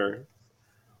 Sure.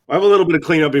 I have a little bit of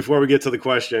cleanup before we get to the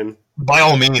question. By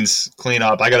all means, clean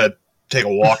up. I got to take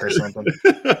a walk or something.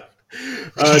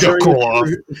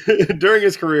 During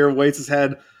his career, Waits has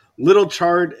had little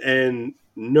chart and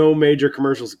no major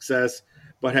commercial success,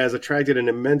 but has attracted an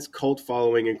immense cult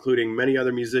following, including many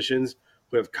other musicians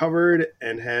who have covered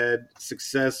and had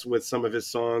success with some of his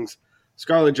songs.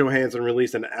 Scarlett Johansson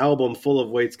released an album full of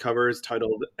Waits covers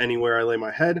titled Anywhere I Lay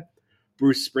My Head.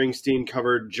 Bruce Springsteen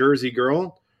covered Jersey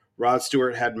Girl. Rod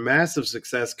Stewart had massive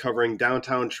success covering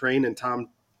Downtown Train and Tom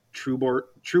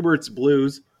Trubert's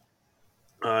Blues.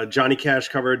 Johnny Cash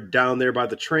covered Down There by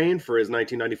the Train for his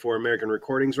 1994 American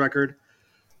Recordings record.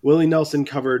 Willie Nelson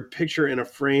covered Picture in a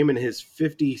Frame in his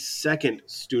 52nd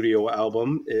studio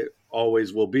album, It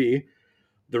Always Will Be.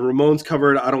 The Ramones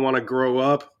covered I Don't Want to Grow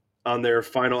Up on their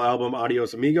final album,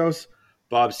 Adios Amigos.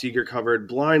 Bob Seger covered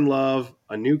Blind Love,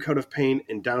 A New Coat of Paint,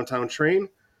 and Downtown Train.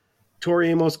 Tori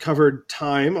Amos covered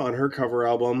Time on her cover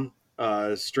album,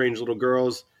 Strange Little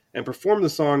Girls, and performed the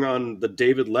song on The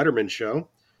David Letterman Show.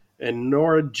 And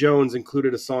Norah Jones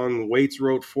included a song Waits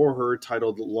wrote for her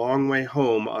titled Long Way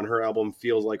Home on her album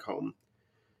Feels Like Home.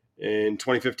 In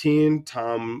 2015,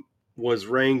 Tom was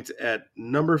ranked at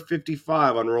number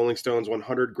 55 on Rolling Stone's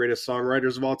 100 Greatest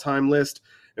Songwriters of All Time list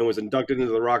and was inducted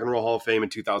into the Rock and Roll Hall of Fame in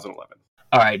 2011.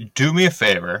 All right, do me a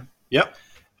favor. Yep.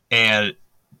 And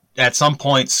at some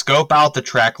point, scope out the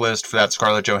track list for that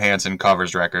Scarlett Johansson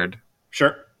covers record.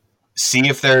 Sure. See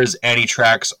if there's any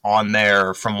tracks on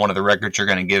there from one of the records you're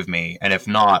going to give me, and if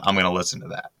not, I'm going to listen to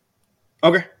that.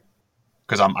 Okay.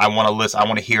 Because I want to listen. I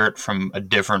want to hear it from a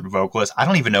different vocalist. I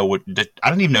don't even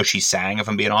know she sang, if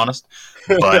I'm being honest.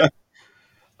 But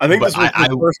I think this was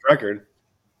the first record.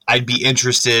 I'd be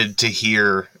interested to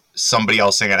hear somebody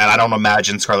else sing it, and I don't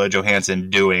imagine Scarlett Johansson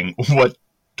doing what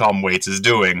Tom Waits is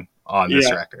doing on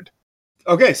this record.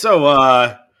 Okay,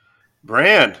 so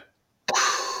Brand.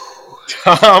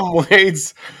 Tom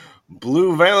Waits,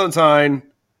 Blue Valentine,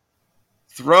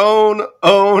 Throne,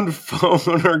 Owned,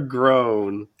 Phone, or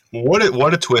Grown.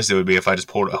 What a twist it would be if I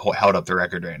just held up the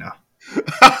record right now.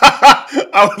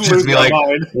 I would Just lose be my like,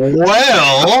 mind.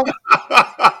 well,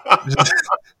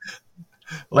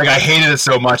 like I hated it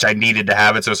so much, I needed to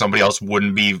have it so somebody else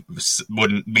wouldn't be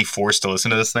forced to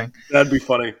listen to this thing. That'd be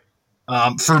funny.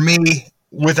 For me,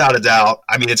 without a doubt,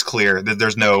 I mean, it's clear that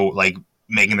there's no like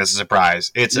making this a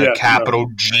surprise. It's a capital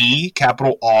G,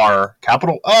 capital R,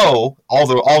 capital O. All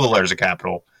the letters are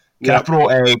capital. Capital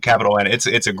A, capital N.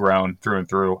 It's a groan through and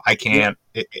through. I can't.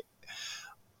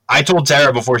 I told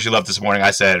Tara before she left this morning.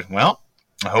 I said, "Well,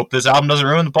 I hope this album doesn't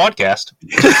ruin the podcast."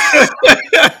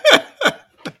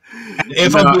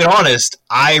 If I'm being honest,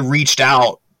 I reached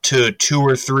out to 2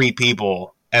 or 3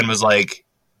 people and was like,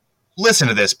 "Listen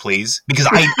to this, please," because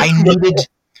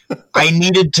I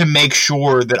needed to make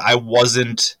sure that I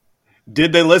wasn't.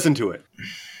 Did they listen to it?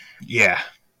 Yeah.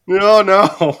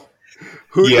 No.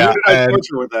 Who did I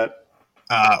torture with that?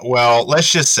 Well, let's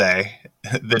just say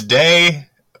the day.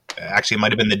 Actually, it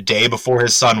might have been the day before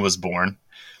his son was born.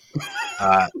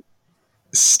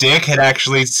 Stick had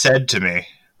actually said to me,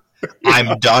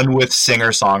 "I'm done with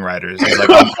singer-songwriters." He's like,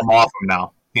 I'm off them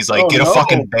now. He's like, get a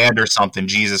fucking band or something.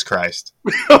 Jesus Christ.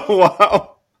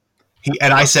 Wow.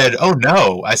 I said, "Oh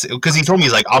no!" I said, because he told me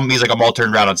I'm all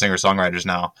turned around on singer-songwriters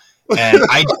now, and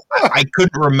I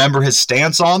couldn't remember his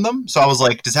stance on them. So I was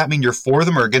like, "Does that mean you're for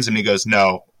them or against them?" And he goes,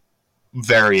 "No,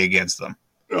 very against them."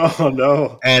 Oh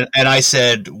no! And I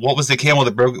said, "What was the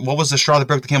straw that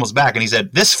broke the camel's back?" And he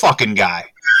said, "This fucking guy."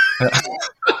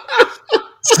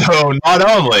 So not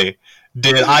only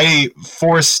did I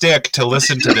force Stick to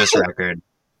listen to this record,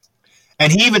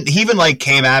 and he even like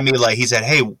came at me like he said,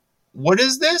 "Hey, what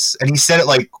is this?" And he said it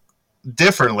like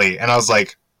differently, and I was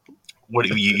like, "What?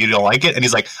 You don't like it?" And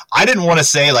he's like, "I didn't want to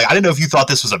say like I didn't know if you thought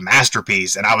this was a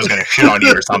masterpiece, and I was going to shit on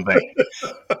you or something."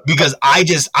 Because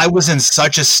I was in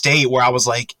such a state where I was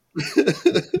like,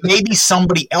 maybe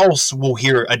somebody else will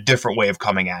hear a different way of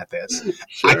coming at this.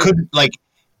 Sure. I couldn't like,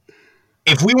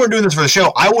 if we weren't doing this for the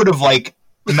show, I would have like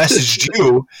messaged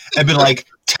you and been like,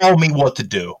 "Tell me what to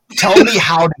do. Tell me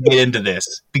how to get into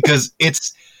this," because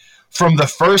it's from the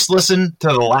first listen to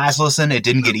the last listen, it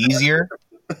didn't get easier.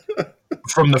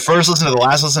 From the first listen to the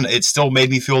last listen, it still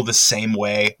made me feel the same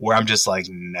way. Where I'm just like,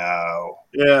 no,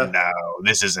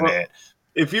 this isn't it.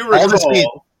 If you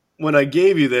recall, when I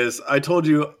gave you this, I told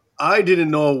you I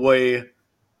didn't know a way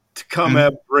to come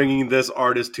at bringing this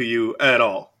artist to you at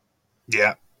all.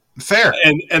 Yeah, fair.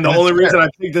 And the only reason I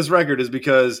picked this record is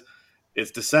because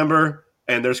it's December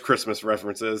and there's Christmas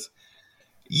references.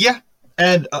 Yeah,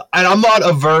 and I'm not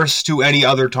averse to any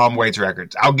other Tom Waits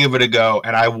records. I'll give it a go,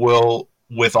 and I will,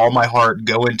 with all my heart,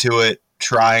 go into it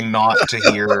trying not to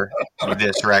hear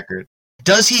this record.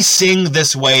 Does he sing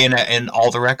this way in all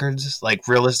the records? Like,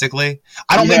 realistically?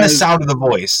 I don't mean the sound of the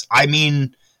voice. I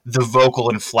mean the vocal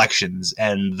inflections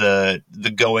and the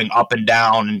going up and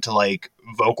down into, like,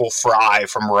 vocal fry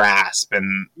from rasp.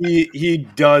 And he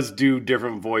does do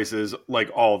different voices, like,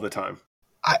 all the time.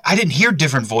 I didn't hear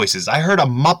different voices. I heard a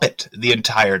Muppet the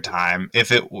entire time.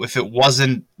 If it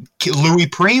wasn't Louis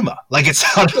Prima. Like, it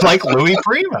sounded like Louis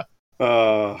Prima.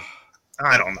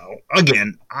 I don't know.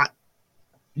 Again,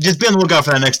 just be on the lookout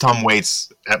for that next Tom Waits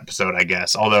episode, I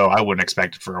guess. Although I wouldn't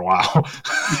expect it for a while.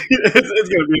 it's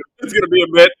gonna be a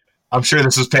bit. I'm sure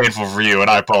this was painful for you, and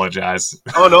I apologize.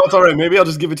 Oh no, it's all right. Maybe I'll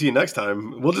just give it to you next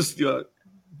time. We'll just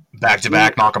back to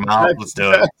back, knock them out. Let's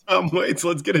do it. Tom Waits,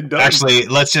 let's get it done. Actually,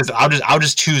 I'll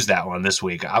just choose that one this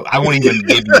week. I won't even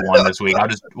give you one this week.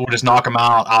 We'll just knock them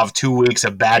out. I'll have 2 weeks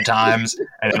of bad times,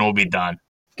 and then we'll be done.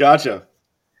 Gotcha.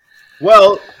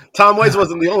 Well, Tom Waits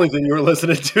wasn't the only thing you were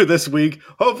listening to this week.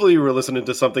 Hopefully you were listening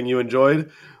to something you enjoyed.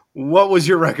 What was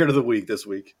your record of the week this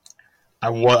week? I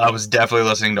was definitely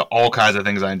listening to all kinds of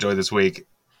things I enjoyed this week.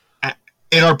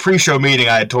 In our pre-show meeting,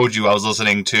 I had told you I was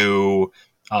listening to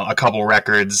a couple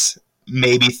records,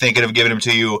 maybe thinking of giving them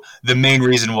to you. The main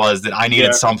reason was that I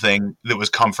needed something that was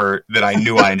comfort that I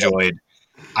knew I enjoyed.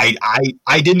 I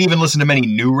didn't even listen to many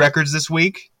new records this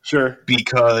week. Sure.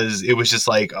 Because it was just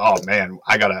like, oh man,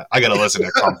 I gotta listen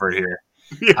to comfort here.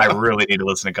 Yeah. I really need to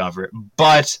listen to comfort.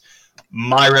 But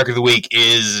my record of the week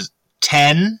is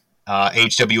 10,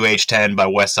 HWH 10 by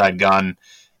West Side Gun.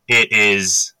 It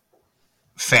is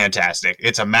fantastic.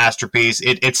 It's a masterpiece.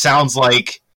 It sounds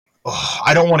like,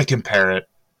 I don't want to compare it,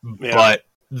 but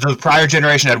the prior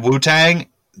generation had Wu-Tang.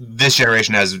 This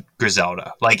generation has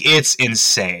Griselda. Like, it's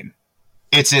insane.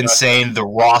 It's insane the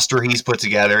roster he's put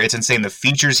together. It's insane the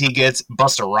features he gets.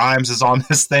 Busta Rhymes is on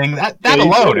this thing. That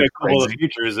alone is crazy. Of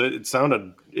features. It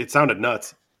sounded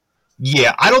nuts.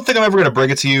 Yeah, I don't think I'm ever going to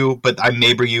bring it to you, but I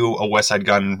may bring you a West Side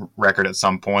Gun record at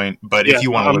some point. But if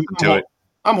you want to listen to it,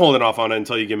 I'm holding off on it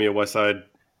until you give me a West Side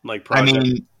project. I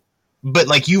mean, but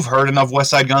like you've heard enough West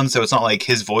Side Gun, so it's not like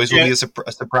his voice will be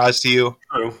a surprise to you.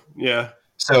 True. Yeah.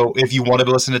 So if you wanted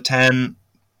to listen to 10,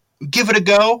 give it a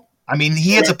go. I mean,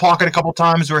 he hits a pocket a couple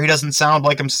times where he doesn't sound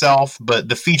like himself, but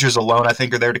the features alone, I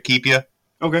think, are there to keep you.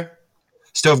 Okay.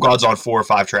 Stove God's on 4 or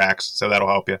 5 tracks, so that'll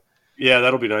help you. Yeah,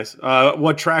 that'll be nice.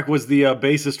 What track was the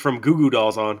bassist from Goo Goo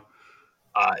Dolls on?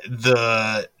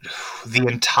 The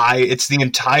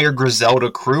entire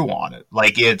Griselda crew on it.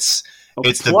 Like it's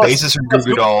the bassist from Goo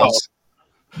Goo Dolls.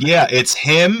 Yeah, it's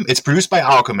him. It's produced by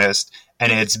Alchemist,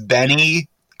 and it's Benny,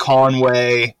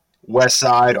 Conway,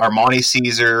 Westside, Armani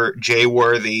Caesar, Jay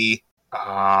Worthy,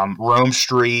 Rome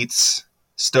Streets,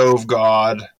 Stove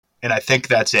God, and I think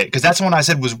that's it. Because that's the one I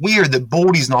said was weird that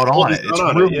Boldy's not on it.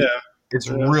 It's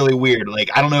really weird. Like,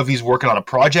 I don't know if he's working on a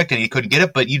project and he couldn't get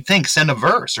it, but you'd think send a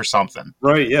verse or something.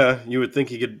 Right, yeah. You would think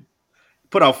he could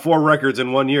put out 4 records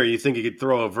in 1 year. You think he could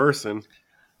throw a verse in.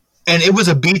 And it was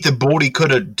a beat that Boldy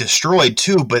could have destroyed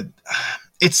too, but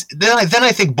then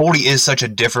I think Boldy is such a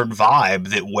different vibe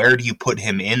that where do you put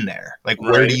him in there? Like,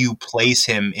 where do you place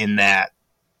him in that?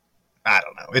 I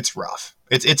don't know. It's rough.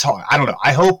 It's hard. I don't know.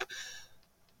 I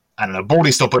don't know.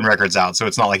 Boldy's still putting records out, so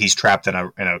it's not like he's trapped in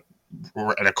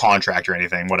a contract or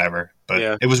anything, whatever.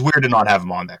 But It was weird to not have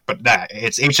him on there. But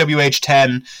it's HWH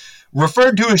 10,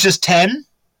 referred to as just 10.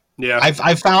 Yeah,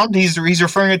 I've found he's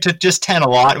referring it to just 10 a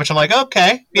lot, which I'm like,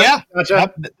 okay, yeah,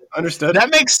 gotcha. Understood.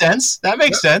 That makes sense.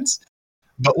 Sense.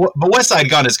 But West Side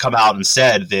Gun has come out and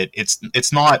said that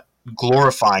it's not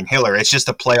glorifying Hitler. It's just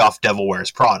a play off Devil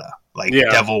Wears Prada. Like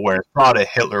Devil Wears Prada,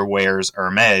 Hitler wears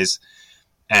Hermes,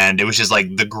 and it was just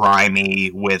like the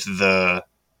grimy with the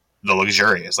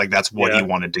luxurious. Like that's what he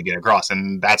wanted to get across,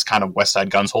 and that's kind of West Side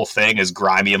Gun's whole thing is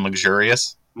grimy and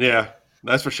luxurious. Yeah,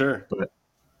 that's for sure. But,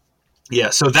 yeah,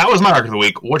 so that was my record of the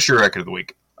week. What's your record of the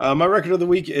week? My record of the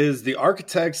week is The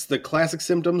Architects, The Classic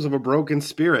Symptoms of a Broken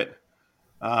Spirit.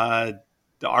 The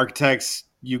Architects,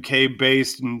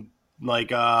 UK-based, like,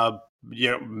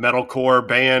 metalcore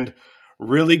band,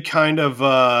 really kind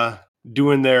of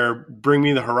doing their Bring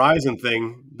Me the Horizon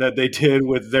thing that they did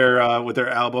with their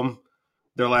album,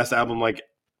 their last album, like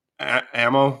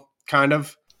Ammo, kind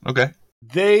of. Okay.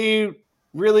 They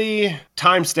really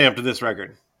time-stamped this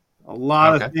record. A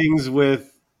lot of things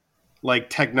with like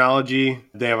technology.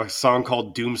 They have a song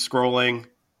called Doom Scrolling.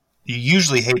 You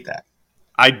usually hate that.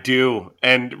 I do.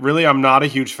 And really, I'm not a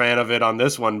huge fan of it on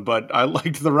this one, but I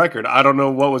liked the record. I don't know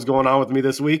what was going on with me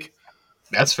this week.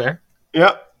 That's fair.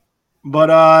 Yeah. But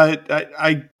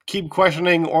I keep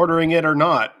questioning ordering it or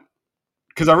not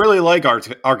because I really like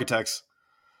Architects.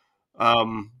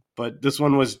 But this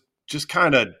one was just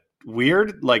kind of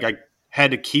weird. Like I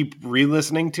had to keep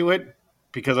re-listening to it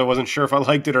because I wasn't sure if I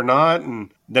liked it or not.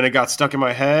 And then it got stuck in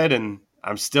my head and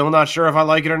I'm still not sure if I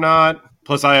like it or not.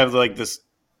 Plus I have like this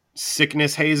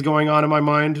sickness haze going on in my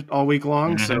mind all week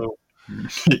long. Mm-hmm.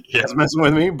 So it's messing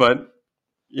with me, but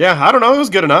yeah, I don't know. It was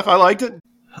good enough. I liked it.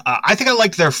 I think I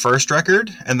liked their first record.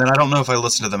 And then I don't know if I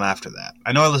listened to them after that.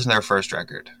 I know I listened to their first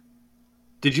record.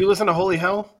 Did you listen to Holy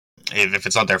Hell? If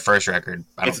it's not their first record,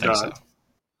 I don't think so.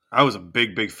 I was a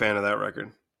big fan of that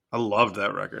record. I loved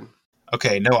that record.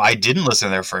 Okay, no, I didn't listen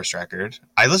to their first record.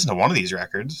 I listened to one of these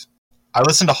records. I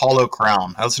listened to Hollow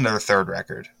Crown. I listened to their third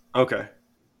record. Okay.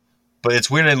 But it's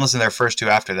weird I didn't listen to their first 2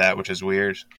 after that, which is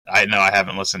weird. I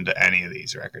haven't listened to any of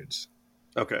these records.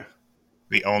 Okay.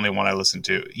 The only one I listened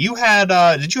to. You had,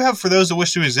 did you have For Those That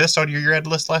Wish to Exist on your Red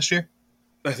list last year?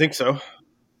 I think so.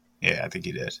 Yeah, I think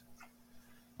you did.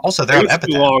 Also, they're on Epitaph.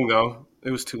 It was too long, though.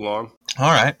 It was too long.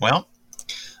 All right, well,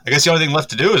 I guess the only thing left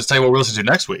to do is tell you what we're listening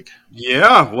to next week.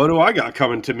 Yeah, what do I got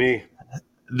coming to me?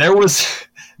 There was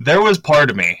part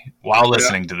of me while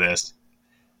listening to this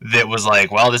that was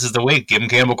like, well, this is the week. Give him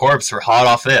Cannibal Corpse. We're hot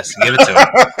off this. Give it to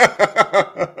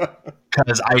him.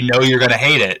 Because I know you're going to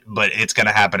hate it, but it's going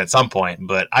to happen at some point.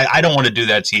 But I don't want to do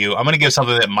that to you. I'm going to give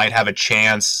something that might have a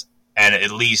chance and at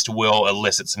least will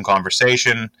elicit some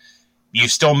conversation. You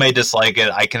still may dislike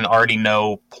it. I can already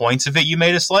know points of it you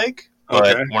may dislike,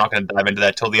 but we're not going to dive into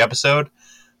that till the episode.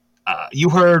 You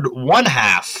heard one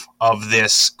half of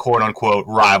this quote-unquote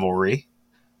rivalry.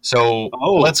 So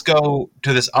let's go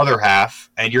to this other half,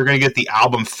 and you're going to get the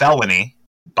album Felony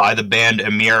by the band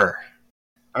Emir.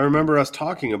 I remember us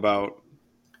talking about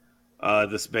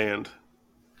this band.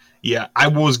 Yeah, I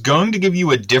was going to give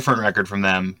you a different record from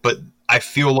them, but I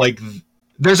feel like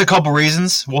there's a couple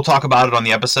reasons. We'll talk about it on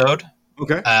the episode.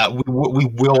 Okay. We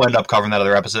will end up covering that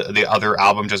other episode, the other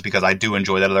album, just because I do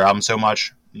enjoy that other album so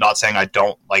much. Not saying I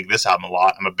don't like this album a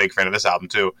lot. I'm a big fan of this album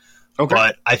too. Okay.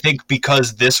 But I think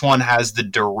because this one has the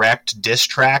direct diss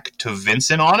track to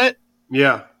Vincent on it,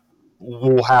 yeah,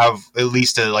 we'll have at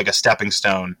least a stepping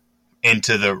stone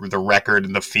into the record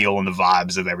and the feel and the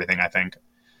vibes of everything, I think.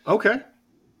 Okay.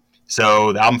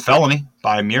 So the album Felony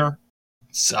by Muir.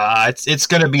 It's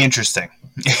going to be interesting.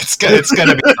 It's going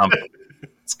to be something.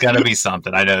 It's going to be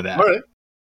something. I know that. All right.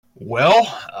 Well,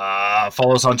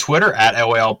 follow us on Twitter at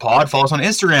AOLPod. Follow us on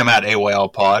Instagram at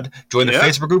AOLPod. Join the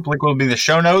Facebook group. Link will be in the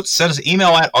show notes. Send us an email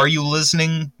at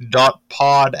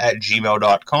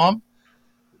areyoulistening.pod@gmail.com.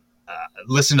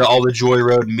 Listen to all the Joy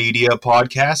Road Media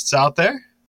podcasts out there.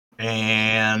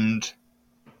 And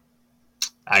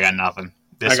I got nothing.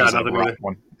 This is a rough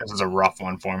one. This is a rough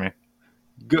one for me.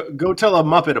 Go tell a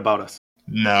Muppet about us.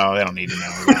 No, they don't need to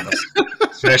know about us.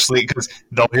 Especially because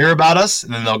they'll hear about us,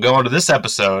 and then they'll go into this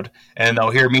episode, and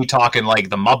they'll hear me talking like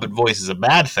the Muppet voice is a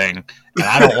bad thing, and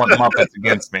I don't want Muppets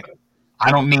against me.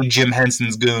 I don't need Jim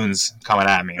Henson's goons coming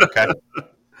at me, okay?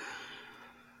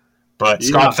 But,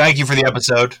 Scott, thank you for the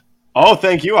episode. Oh,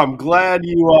 thank you. I'm glad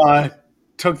you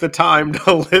took the time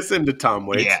to listen to Tom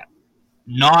Waits. Yeah.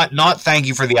 Not thank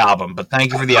you for the album, but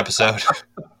thank you for the episode.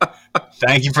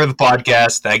 Thank you for the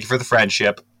podcast. Thank you for the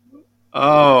friendship.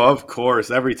 Oh, of course.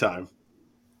 Every time.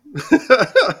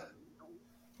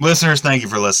 Listeners, thank you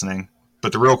for listening.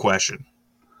 But the real question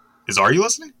is, are you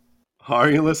listening? Are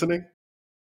you listening?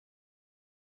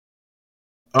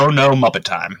 Oh no, Muppet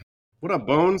time. What up,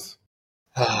 Bones?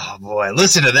 Oh boy,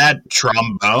 listen to that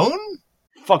trombone.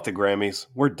 Fuck the Grammys.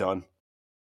 We're done.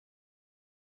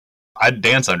 I'd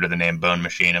dance under the name Bone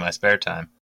Machine in my spare time.